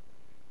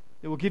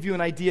 It will give you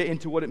an idea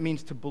into what it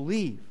means to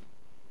believe.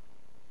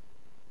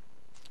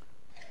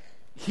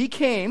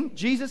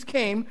 Jesus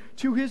came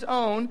to his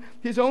own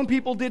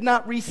people did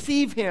not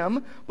receive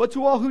him, but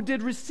to all who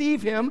did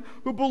receive him,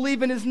 who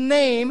believe in his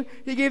name,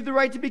 he gave the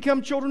right to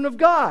become children of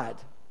God,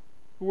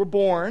 who were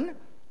born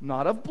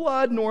not of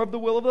blood, nor of the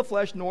will of the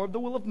flesh, nor of the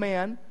will of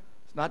man.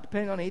 It's not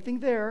dependent on anything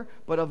there,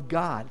 but of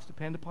God. It's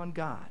dependent upon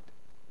God.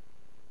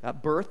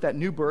 That birth, that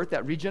new birth,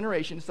 that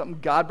regeneration is something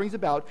God brings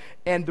about,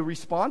 and the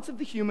response of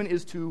the human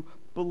is to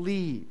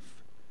believe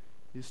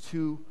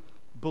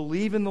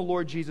in the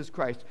Lord Jesus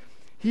Christ.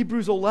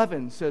 Hebrews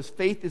 11 says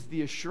faith is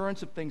the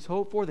assurance of things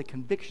hoped for, the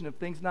conviction of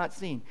things not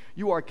seen.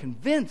 You are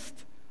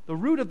convinced. The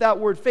root of that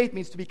word faith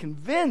means to be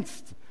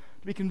convinced,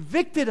 to be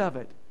convicted of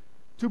it,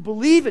 to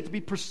believe it, to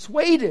be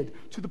persuaded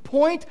to the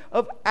point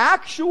of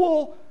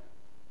actual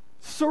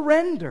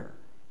surrender.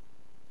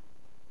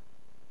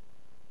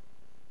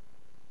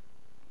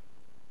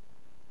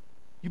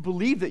 You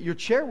believe that your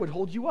chair would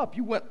hold you up.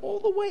 You went all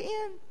the way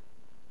in.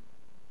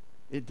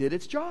 It did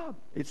its job.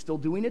 It's still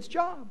doing its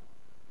job.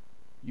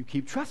 You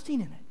keep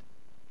trusting in it.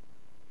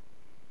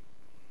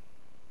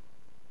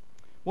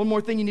 One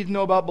more thing you need to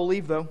know about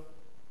believe, though.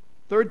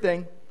 Third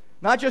thing,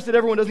 not just that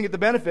everyone doesn't get the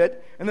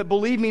benefit, and that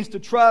believe means to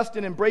trust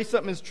and embrace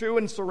something as true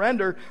and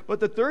surrender, but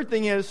the third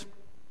thing is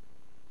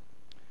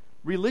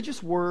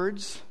religious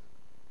words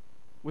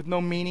with no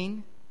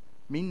meaning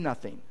mean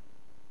nothing.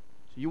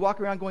 So you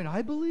walk around going,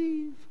 I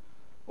believe.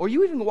 Or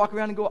you even walk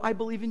around and go, I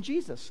believe in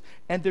Jesus.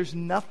 And there's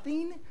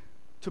nothing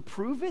to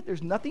prove it.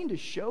 There's nothing to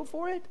show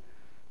for it.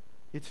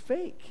 It's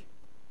fake.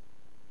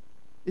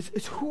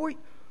 It's who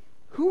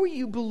are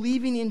you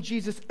believing in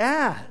Jesus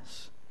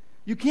as?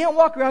 You can't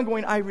walk around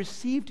going, I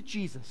received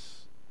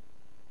Jesus.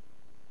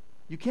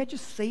 You can't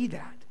just say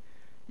that.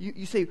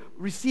 You say,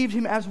 received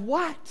him as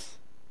what?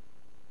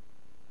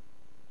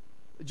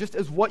 Just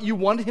as what you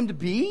wanted him to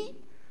be?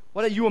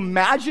 What you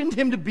imagined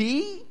him to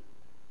be?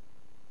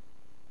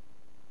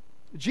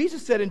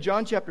 Jesus said in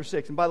John chapter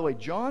 6, and by the way,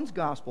 John's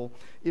gospel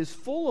is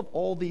full of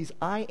all these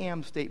I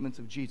am statements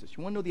of Jesus.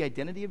 You want to know the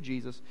identity of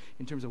Jesus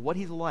in terms of what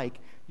he's like,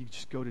 you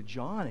just go to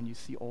John and you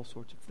see all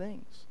sorts of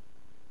things.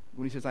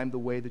 When he says, I'm the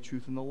way, the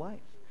truth, and the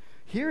life.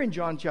 Here in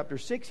John chapter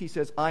 6, he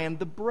says, I am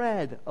the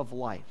bread of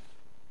life.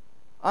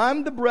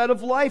 I'm the bread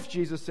of life,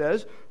 Jesus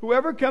says.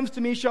 Whoever comes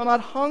to me shall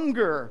not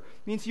hunger.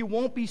 Means he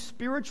won't be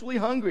spiritually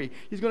hungry.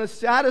 He's going to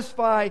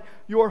satisfy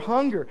your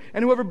hunger.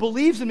 And whoever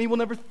believes in me will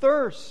never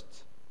thirst.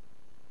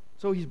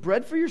 So he's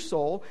bread for your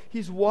soul.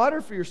 He's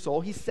water for your soul.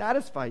 He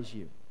satisfies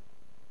you.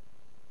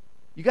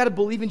 You got to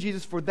believe in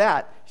Jesus for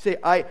that. You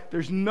say,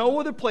 there's no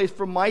other place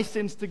for my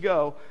sins to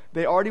go.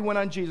 They already went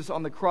on Jesus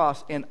on the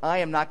cross, and I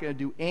am not going to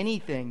do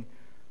anything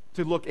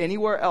to look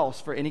anywhere else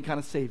for any kind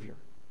of Savior.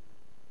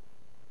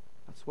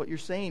 That's what you're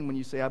saying when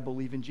you say, I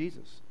believe in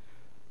Jesus.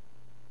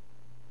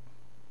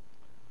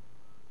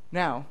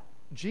 Now,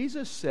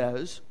 Jesus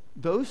says,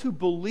 those who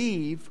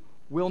believe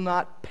will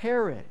not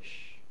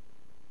perish.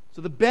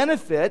 So the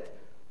benefit,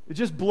 it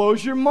just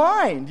blows your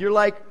mind. You're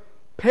like,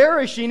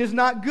 perishing is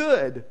not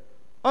good.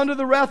 Under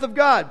the wrath of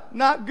God,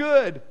 not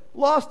good.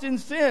 Lost in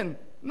sin,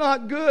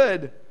 not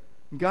good.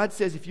 And God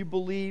says, if you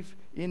believe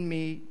in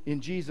me,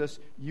 in Jesus,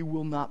 you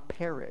will not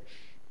perish.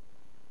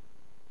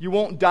 You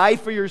won't die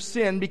for your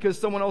sin because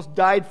someone else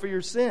died for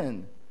your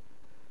sin.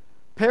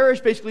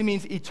 Perish basically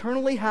means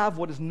eternally have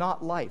what is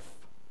not life.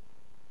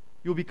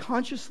 You'll be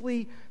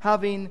consciously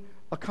having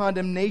a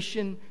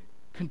condemnation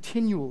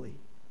continually.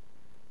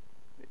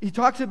 He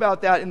talks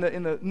about that in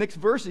the next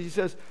verses. He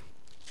says,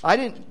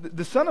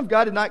 the Son of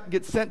God did not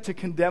get sent to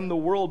condemn the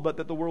world, but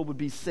that the world would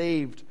be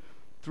saved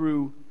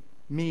through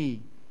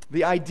me.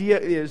 The idea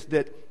is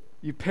that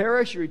you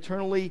perish, you're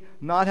eternally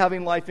not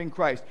having life in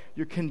Christ.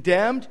 You're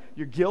condemned,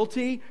 you're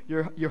guilty,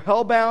 you're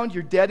hellbound,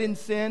 you're dead in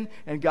sin,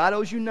 and God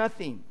owes you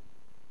nothing.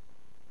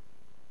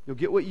 You'll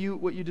get what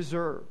you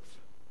deserve.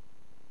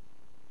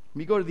 Let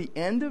me go to the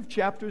end of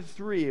chapter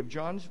 3 of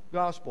John's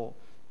Gospel,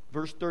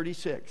 verse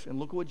 36, and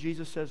look at what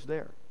Jesus says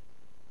there.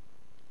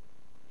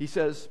 He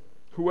says,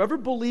 whoever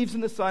believes in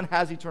the Son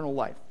has eternal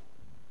life.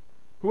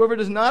 Whoever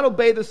does not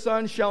obey the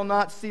Son shall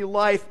not see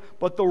life,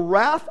 but the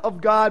wrath of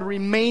God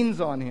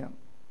remains on him.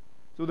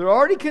 So they're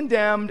already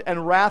condemned,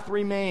 and wrath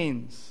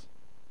remains.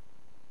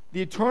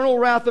 The eternal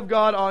wrath of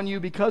God on you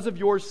because of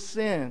your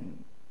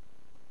sin.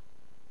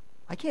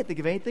 I can't think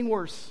of anything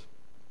worse.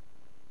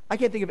 I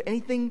can't think of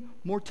anything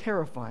more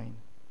terrifying.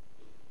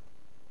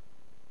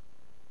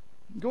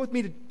 Go with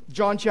me to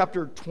John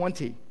chapter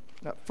 20,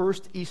 that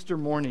first Easter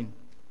morning.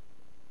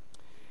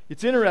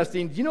 It's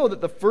interesting. Do you know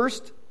that the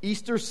first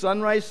Easter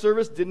sunrise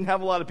service didn't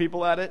have a lot of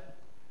people at it?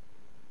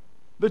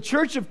 The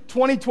church of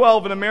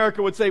 2012 in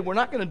America would say, we're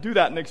not going to do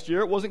that next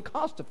year. It wasn't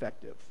cost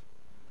effective.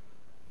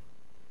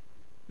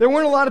 There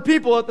weren't a lot of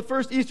people at the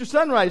first Easter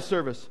sunrise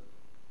service.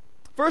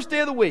 First day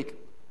of the week,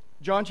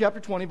 John chapter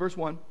 20, verse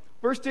 1.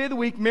 First day of the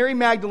week, Mary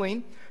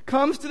Magdalene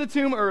comes to the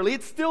tomb early.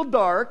 It's still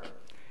dark,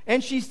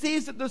 and she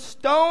sees that the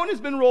stone has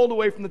been rolled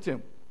away from the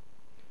tomb.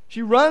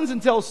 She runs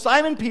and tells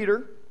Simon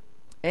Peter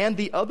and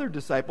the other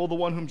disciple, the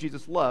one whom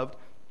Jesus loved.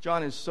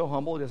 John is so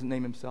humble, he doesn't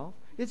name himself.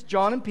 It's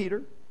John and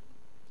Peter.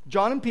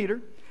 John and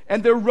Peter.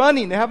 And they're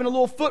running. They're having a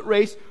little foot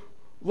race.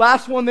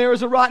 Last one there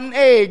is a rotten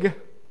egg.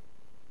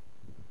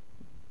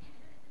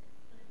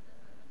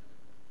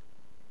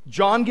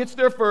 John gets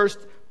there first.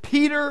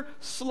 Peter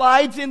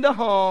slides into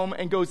home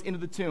and goes into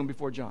the tomb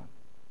before John.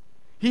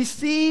 He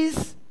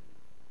sees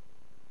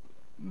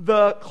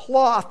the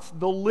cloth,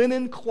 the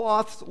linen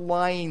cloths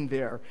lying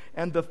there,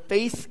 and the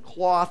face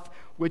cloth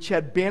which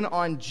had been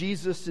on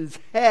Jesus'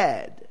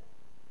 head.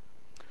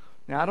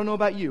 Now, I don't know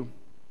about you,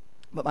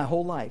 but my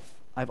whole life,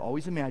 I've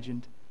always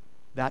imagined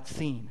that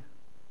scene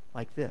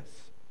like this.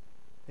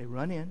 They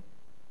run in,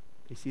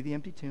 they see the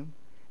empty tomb,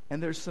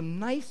 and there's some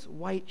nice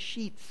white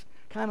sheets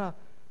kind of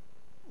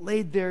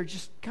laid there,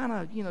 just kind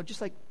of, just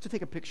like to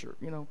take a picture,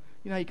 You know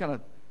how you kind of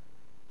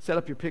set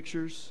up your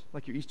pictures,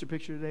 like your Easter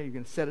picture today? You're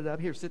going to set it up.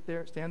 Here, sit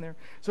there, stand there.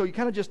 So you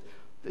kind of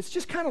it's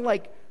just kind of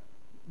like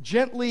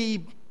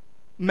gently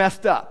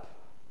messed up.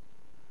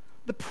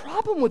 The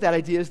problem with that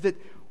idea is that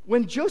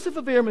when Joseph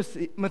of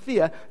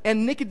Arimathea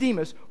and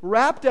Nicodemus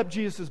wrapped up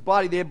Jesus'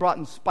 body, they had brought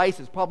in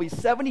spices, probably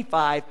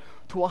 75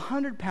 to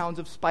 100 pounds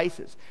of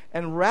spices,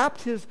 and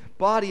wrapped his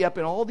body up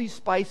in all these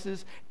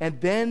spices and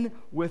then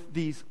with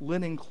these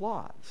linen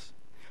cloths.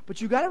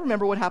 But you got to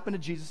remember what happened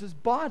to Jesus'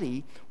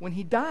 body when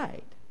he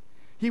died.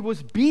 He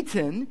was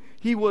beaten.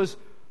 He was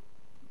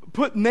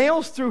put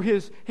nails through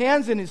his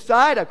hands and his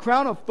side, a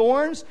crown of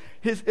thorns.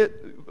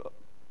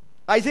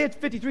 Isaiah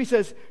 53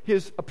 says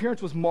his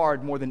appearance was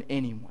marred more than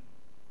anyone.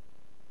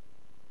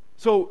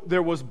 So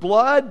there was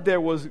blood,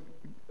 there was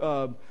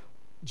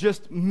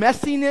just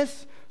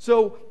messiness.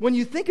 So when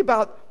you think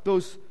about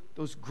those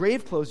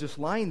grave clothes just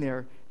lying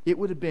there, it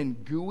would have been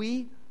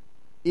gooey,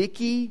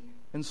 icky,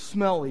 and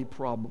smelly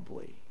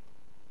probably.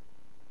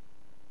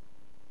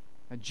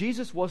 Now,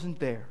 Jesus wasn't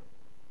there.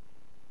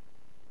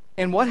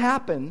 And what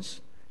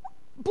happens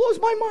blows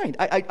my mind.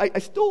 I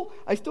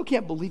still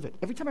can't believe it.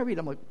 Every time I read it,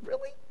 I'm like,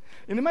 really?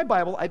 And in my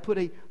Bible, I put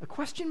a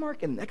question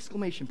mark and an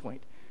exclamation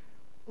point.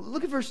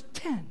 Look at verse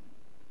 10.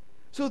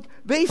 So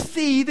they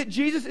see that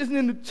Jesus isn't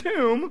in the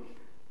tomb,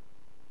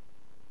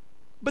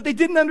 but they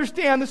didn't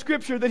understand the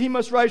scripture that he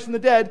must rise from the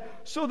dead,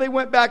 so they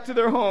went back to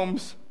their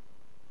homes.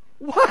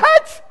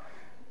 What?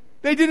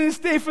 They didn't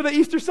stay for the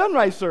Easter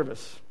sunrise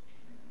service.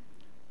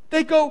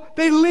 They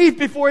leave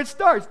before it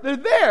starts. They're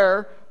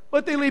there,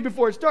 but they leave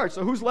before it starts.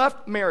 So who's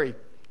left? Mary.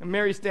 And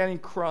Mary's standing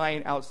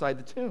crying outside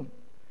the tomb.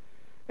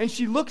 And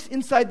she looks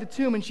inside the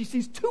tomb and she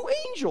sees two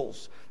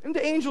angels. And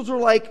the angels are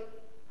like,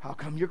 how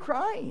come you're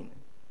crying?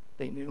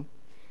 They knew.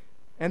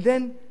 And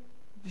then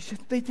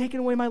they've taken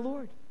away my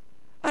Lord.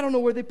 I don't know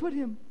where they put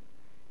him.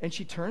 And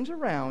she turns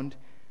around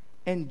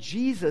and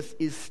Jesus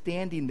is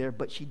standing there,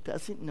 but she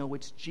doesn't know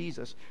it's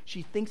Jesus.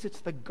 She thinks it's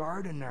the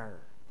gardener.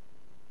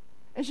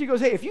 And she goes,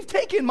 hey, if you've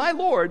taken my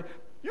Lord,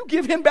 you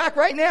give him back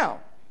right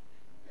now.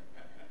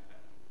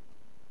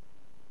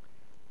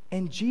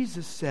 And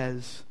Jesus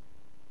says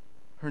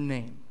her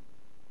name,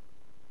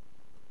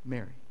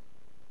 Mary.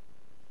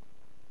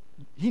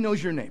 He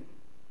knows your name.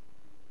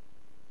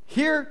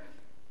 Here,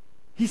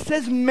 he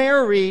says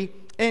Mary,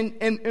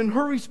 and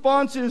her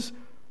response is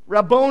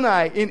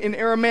Rabboni. In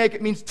Aramaic,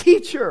 it means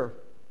teacher.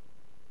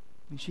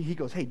 And he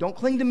goes, hey, don't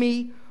cling to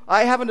me.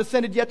 I haven't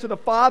ascended yet to the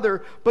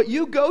Father, but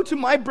you go to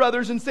my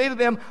brothers and say to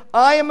them,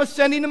 I am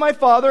ascending to my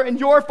Father and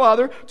your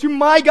Father, to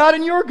my God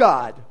and your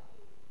God.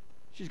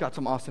 She's got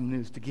some awesome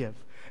news to give.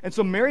 And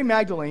so Mary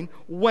Magdalene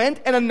went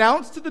and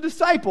announced to the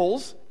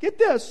disciples, get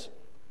this,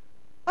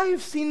 I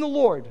have seen the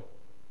Lord.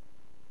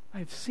 I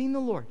have seen the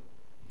Lord.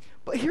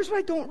 But here's what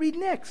I don't read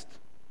next.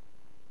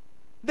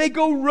 They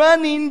go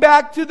running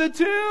back to the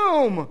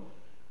tomb.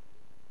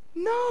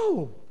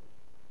 No.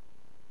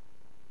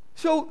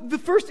 So the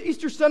first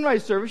Easter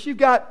sunrise service, you've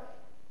got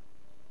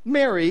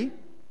Mary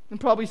and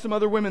probably some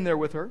other women there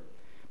with her.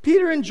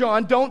 Peter and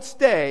John don't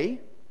stay.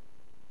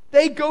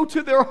 They go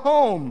to their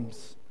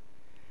homes.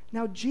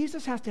 Now,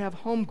 Jesus has to have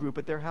home group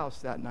at their house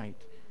that night.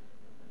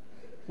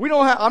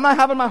 I'm not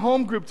having my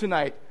home group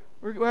tonight.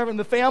 We're having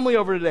the family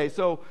over today.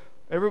 So,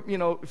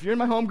 if you're in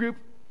my home group,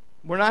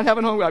 we're not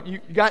having home group.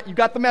 You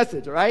got the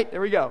message, all right?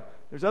 There we go.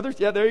 There's others.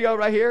 Yeah, there you go,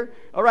 right here.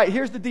 All right,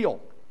 here's the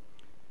deal.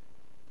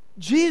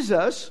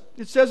 Jesus,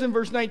 it says in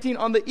verse 19,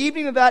 on the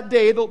evening of that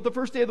day, the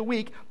first day of the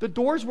week, the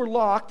doors were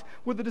locked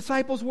where the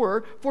disciples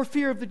were for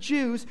fear of the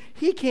Jews.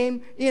 He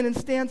came in and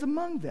stands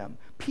among them.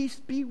 Peace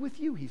be with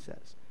you, he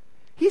says.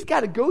 He's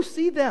got to go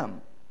see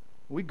them.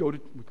 We go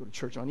to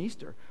church on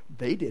Easter.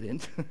 They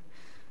didn't.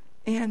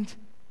 and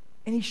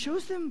he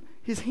shows them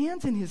his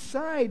hands and his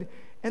side,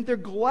 and they're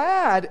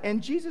glad.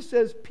 And Jesus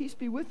says, peace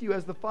be with you.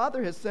 As the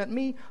Father has sent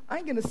me,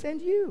 I'm going to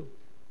send you.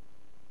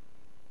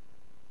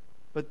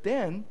 But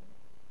then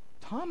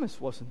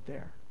Thomas wasn't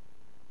there.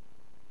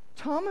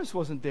 Thomas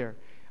wasn't there.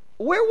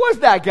 Where was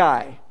that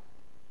guy?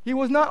 He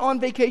was not on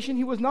vacation.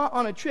 He was not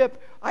on a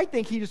trip. I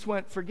think he just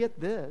went, forget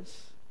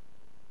this.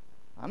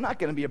 I'm not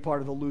going to be a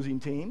part of the losing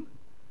team.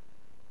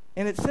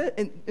 And it said,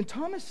 and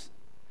Thomas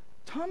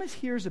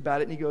hears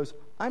about it and he goes,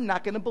 I'm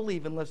not going to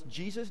believe unless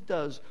Jesus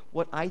does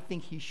what I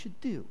think he should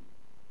do.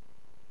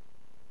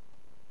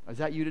 Is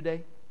that you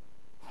today?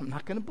 I'm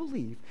not going to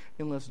believe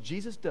unless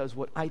Jesus does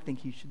what I think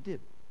he should do.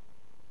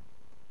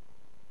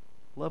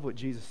 Love what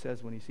Jesus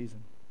says when he sees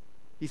him.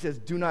 He says,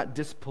 do not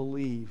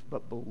disbelieve,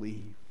 but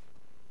believe.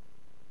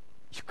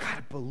 You've got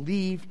to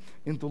believe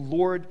in the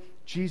Lord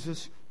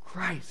Jesus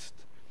Christ.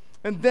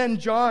 And then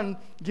John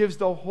gives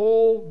the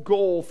whole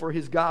goal for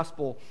his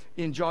gospel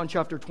in John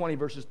chapter 20,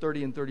 verses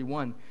 30 and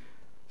 31.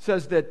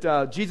 Says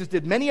that Jesus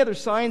did many other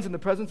signs in the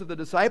presence of the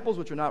disciples,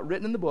 which are not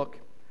written in the book,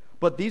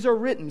 but these are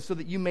written so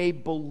that you may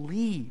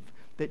believe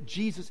that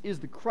Jesus is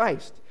the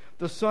Christ,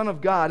 the Son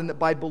of God, and that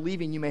by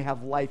believing you may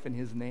have life in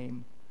his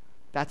name.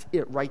 That's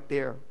it right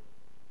there.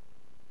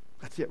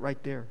 That's it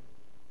right there.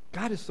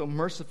 God is so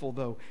merciful,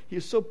 though. He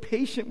is so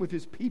patient with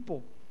his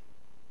people.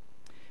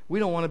 We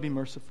don't want to be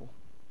merciful.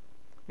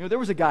 You know, there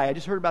was a guy, I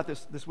just heard about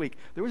this week.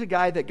 There was a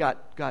guy that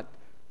got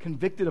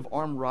convicted of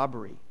armed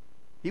robbery.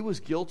 He was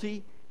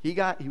guilty. He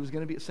was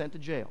going to be sent to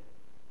jail.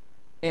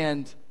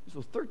 And this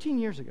was 13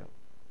 years ago.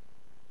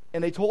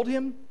 And they told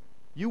him,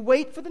 you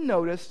wait for the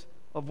notice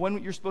of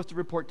when you're supposed to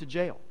report to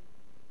jail.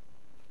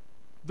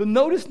 The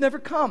notice never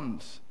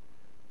comes.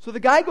 So the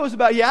guy goes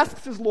about, he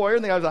asks his lawyer,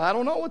 and the guy goes, I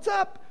don't know what's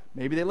up.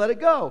 Maybe they let it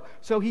go.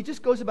 So he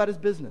just goes about his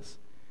business.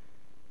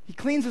 He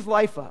cleans his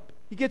life up.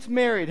 He gets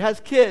married,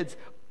 has kids,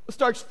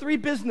 starts 3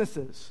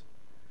 businesses.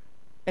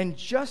 And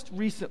just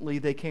recently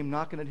they came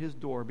knocking at his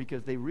door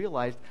because they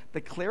realized the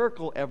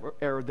clerical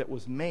error that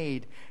was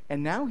made,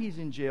 and now he's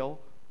in jail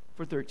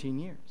for 13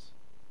 years.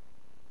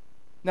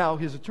 Now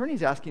his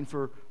attorney's asking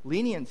for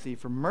leniency,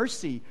 for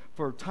mercy,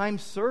 for time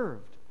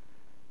served.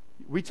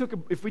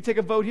 If we take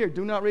a vote here,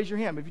 do not raise your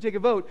hand. But if you take a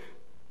vote,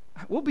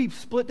 we'll be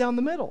split down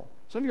the middle.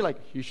 Some of you are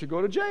like, he should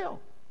go to jail.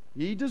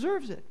 He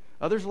deserves it.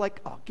 Others are like,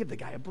 oh, give the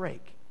guy a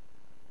break.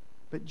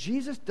 But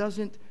Jesus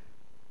doesn't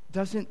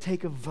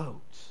take a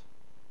vote.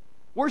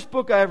 Worst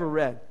book I ever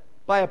read,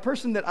 by a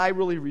person that I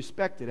really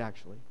respected,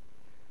 actually.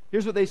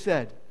 Here's what they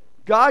said.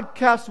 God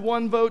casts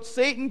one vote,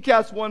 Satan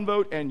casts one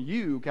vote, and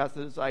you cast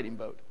the deciding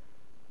vote.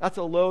 That's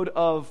a load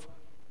of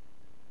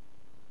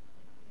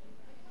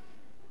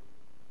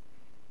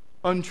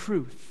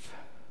untruth.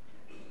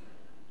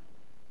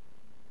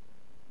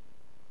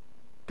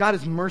 God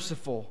is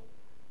merciful.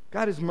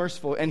 God is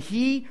merciful. And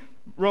he,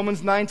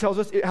 Romans 9 tells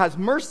us, it has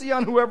mercy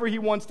on whoever he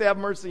wants to have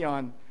mercy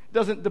on. It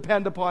doesn't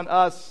depend upon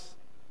us.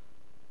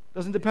 It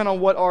doesn't depend on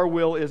what our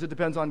will is. It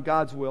depends on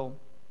God's will.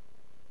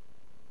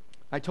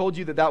 I told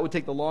you that would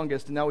take the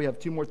longest, and now we have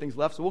 2 more things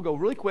left, so we'll go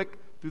really quick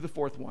through the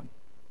 4th one.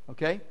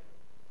 Okay?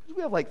 Because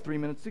we have like 3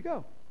 minutes to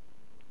go.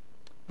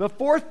 The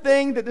 4th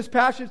thing that this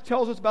passage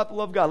tells us about the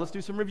love of God. Let's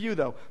do some review,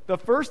 though. The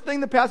first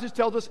thing the passage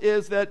tells us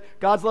is that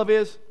God's love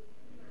is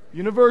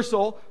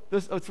universal.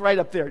 It's right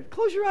up there.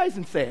 Close your eyes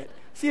and say it.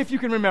 See if you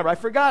can remember. I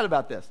forgot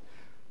about this.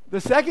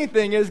 The second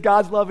thing is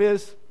God's love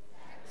is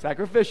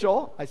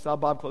sacrificial. I saw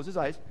Bob close his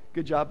eyes.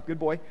 Good job. Good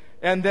boy.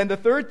 And then the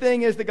third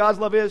thing is that God's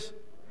love is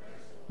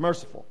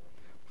merciful.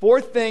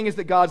 4th thing is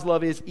that God's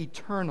love is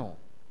eternal.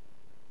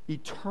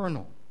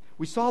 Eternal.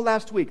 We saw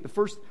last week the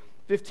first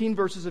 15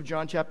 verses of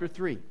John chapter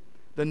 3.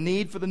 The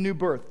need for the new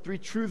birth. 3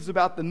 truths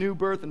about the new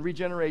birth and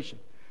regeneration.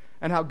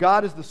 And how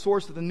God is the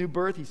source of the new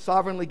birth. He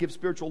sovereignly gives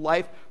spiritual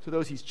life to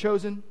those he's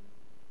chosen.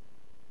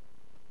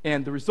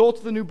 And the result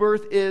of the new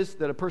birth is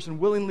that a person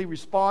willingly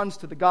responds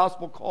to the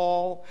gospel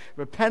call,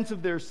 repents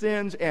of their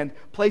sins, and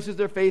places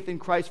their faith in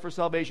Christ for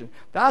salvation.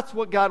 That's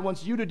what God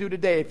wants you to do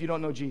today if you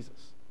don't know Jesus.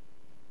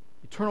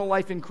 Eternal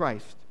life in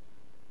Christ.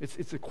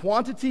 It's a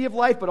quantity of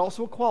life, but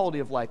also a quality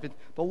of life. It's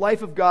the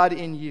life of God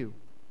in you.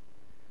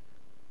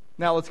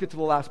 Now let's get to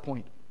the last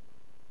point.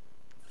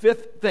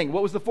 5th thing.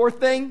 What was the 4th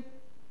thing?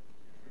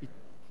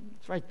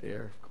 It's right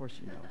there. Of course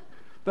you know.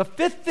 The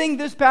 5th thing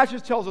this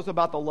passage tells us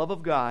about the love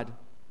of God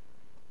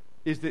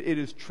is that it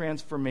is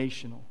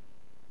transformational.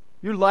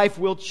 Your life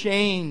will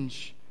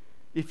change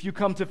if you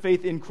come to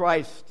faith in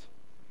Christ.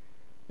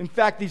 In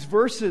fact, these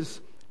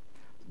verses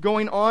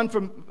going on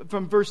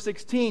from verse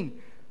 16,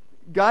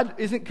 God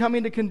isn't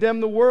coming to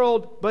condemn the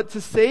world, but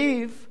to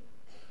save.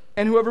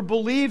 And whoever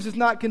believes is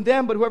not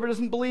condemned, but whoever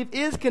doesn't believe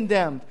is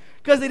condemned,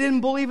 because they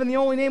didn't believe in the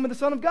only name of the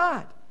Son of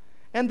God.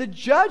 And the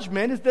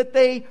judgment is that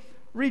they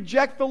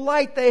reject the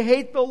light. They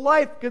hate the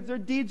light because their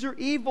deeds are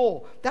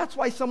evil. That's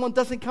why someone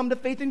doesn't come to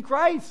faith in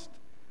Christ,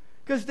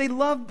 because they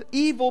loved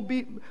evil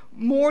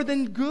more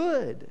than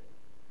good.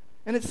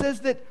 And it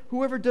says that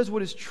whoever does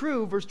what is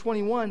true, verse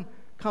 21,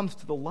 comes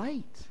to the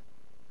light.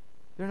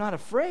 They're not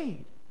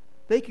afraid.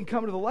 They can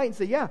come to the light and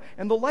say, yeah.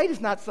 And the light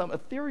is not some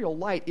ethereal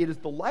light. It is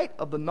the light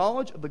of the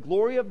knowledge of the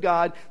glory of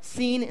God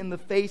seen in the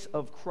face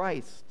of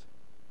Christ.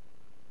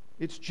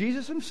 It's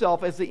Jesus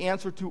himself as the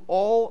answer to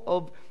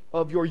all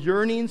of your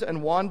yearnings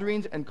and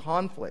wanderings and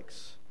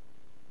conflicts.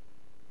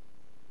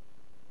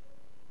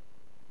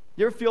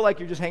 You ever feel like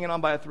you're just hanging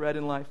on by a thread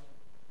in life?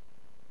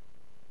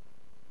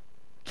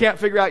 Can't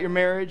figure out your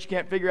marriage,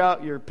 can't figure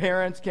out your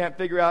parents, can't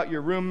figure out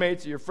your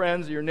roommates or your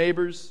friends or your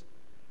neighbors.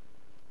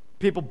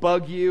 People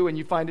bug you and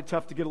you find it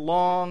tough to get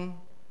along.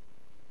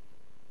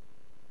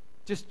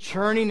 Just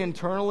churning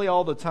internally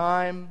all the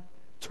time.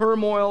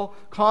 Turmoil,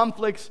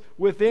 conflicts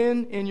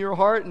within in your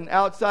heart and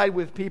outside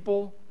with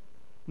people.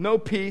 No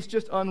peace,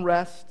 just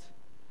unrest.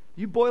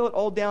 You boil it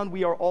all down,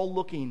 we are all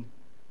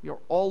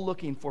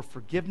looking for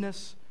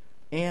forgiveness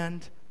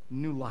and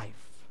new life.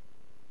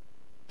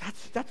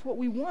 That's what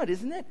we want,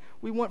 isn't it?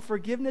 We want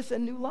forgiveness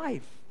and new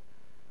life.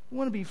 We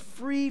want to be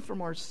free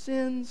from our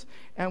sins,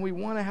 and we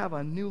want to have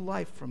a new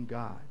life from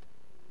God.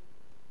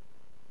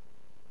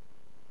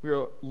 We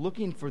are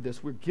looking for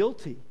this. We're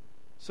guilty,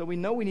 so we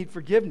know we need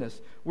forgiveness.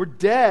 We're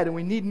dead, and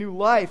we need new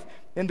life.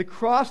 And the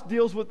cross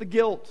deals with the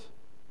guilt.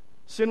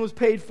 Sin was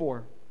paid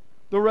for.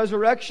 The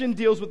resurrection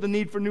deals with the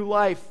need for new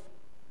life.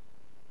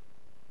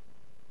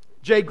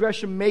 J.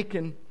 Gresham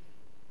Machen,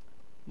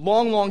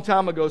 long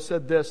time ago,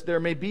 said this: there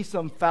may be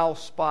some foul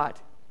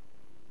spot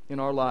in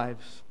our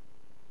lives.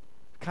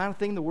 The kind of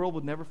thing the world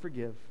would never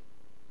forgive.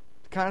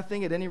 The kind of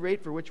thing, at any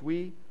rate, for which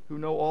we who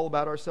know all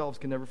about ourselves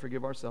can never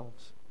forgive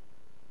ourselves.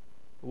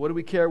 But what do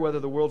we care whether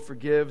the world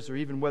forgives or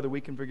even whether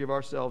we can forgive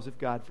ourselves if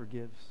God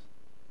forgives?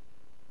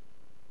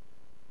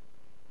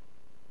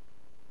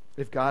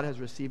 If God has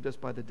received us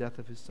by the death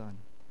of His Son.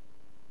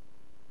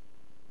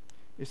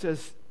 It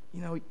says,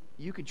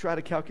 you can try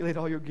to calculate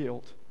all your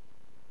guilt,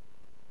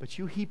 but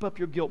you heap up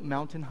your guilt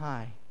mountain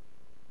high,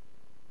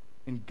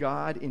 and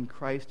God in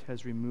Christ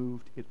has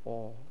removed it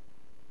all.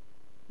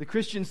 The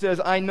Christian says,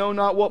 I know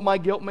not what my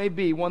guilt may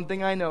be. One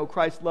thing I know,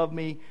 Christ loved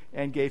me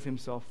and gave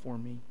Himself for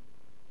me.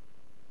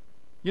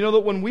 You know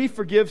that when we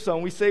forgive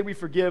someone, we say we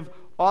forgive,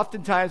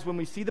 oftentimes when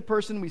we see the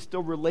person, we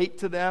still relate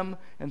to them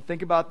and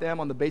think about them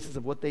on the basis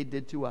of what they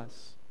did to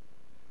us.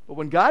 But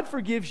when God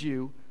forgives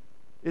you,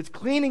 it's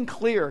clean and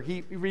clear.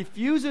 He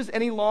refuses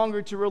any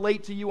longer to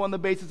relate to you on the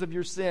basis of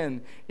your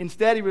sin.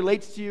 Instead, He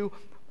relates to you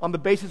on the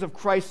basis of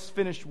Christ's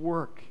finished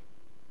work.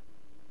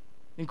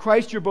 In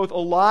Christ, you're both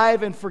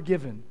alive and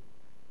forgiven.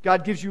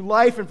 God gives you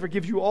life and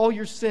forgives you all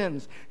your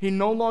sins. He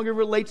no longer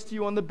relates to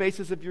you on the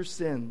basis of your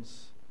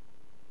sins.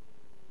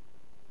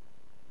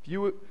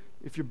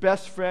 If your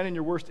best friend and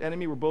your worst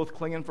enemy were both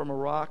clinging from a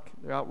rock,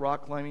 they're out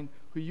rock climbing,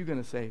 who are you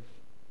going to save?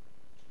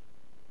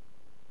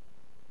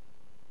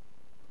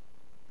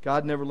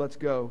 God never lets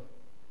go.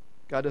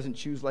 God doesn't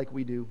choose like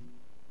we do.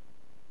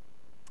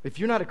 If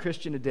you're not a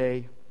Christian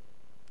today,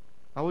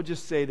 I would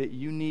just say that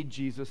you need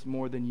Jesus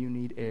more than you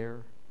need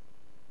air.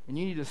 And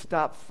you need to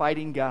stop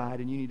fighting God,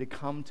 and you need to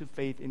come to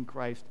faith in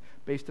Christ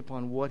based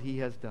upon what He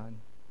has done.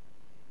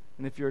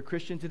 And if you're a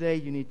Christian today,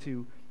 you need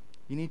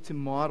to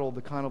model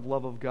the kind of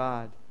love of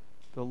God,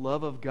 the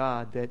love of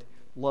God that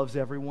loves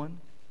everyone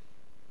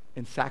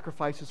and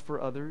sacrifices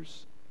for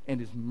others and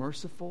is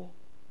merciful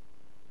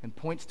and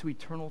points to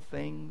eternal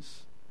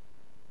things,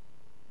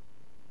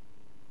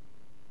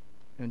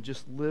 and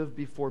just live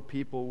before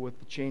people with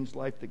the changed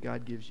life that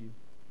God gives you.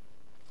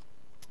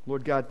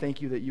 Lord God, thank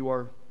You that You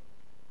are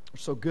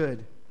so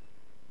good.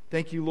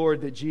 Thank You, Lord,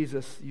 that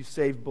Jesus, You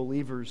save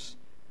believers.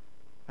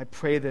 I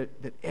pray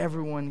that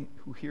everyone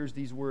who hears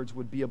these words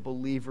would be a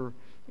believer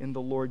in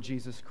the Lord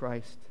Jesus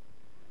Christ.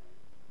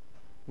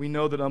 We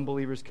know that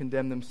unbelievers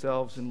condemn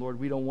themselves, and Lord,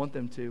 we don't want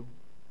them to.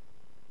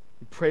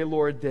 We pray,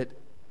 Lord, that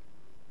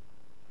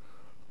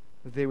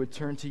they would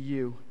turn to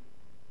You,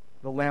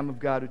 the Lamb of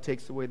God who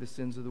takes away the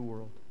sins of the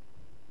world.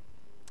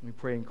 We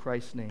pray in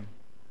Christ's name.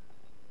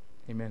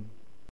 Amen.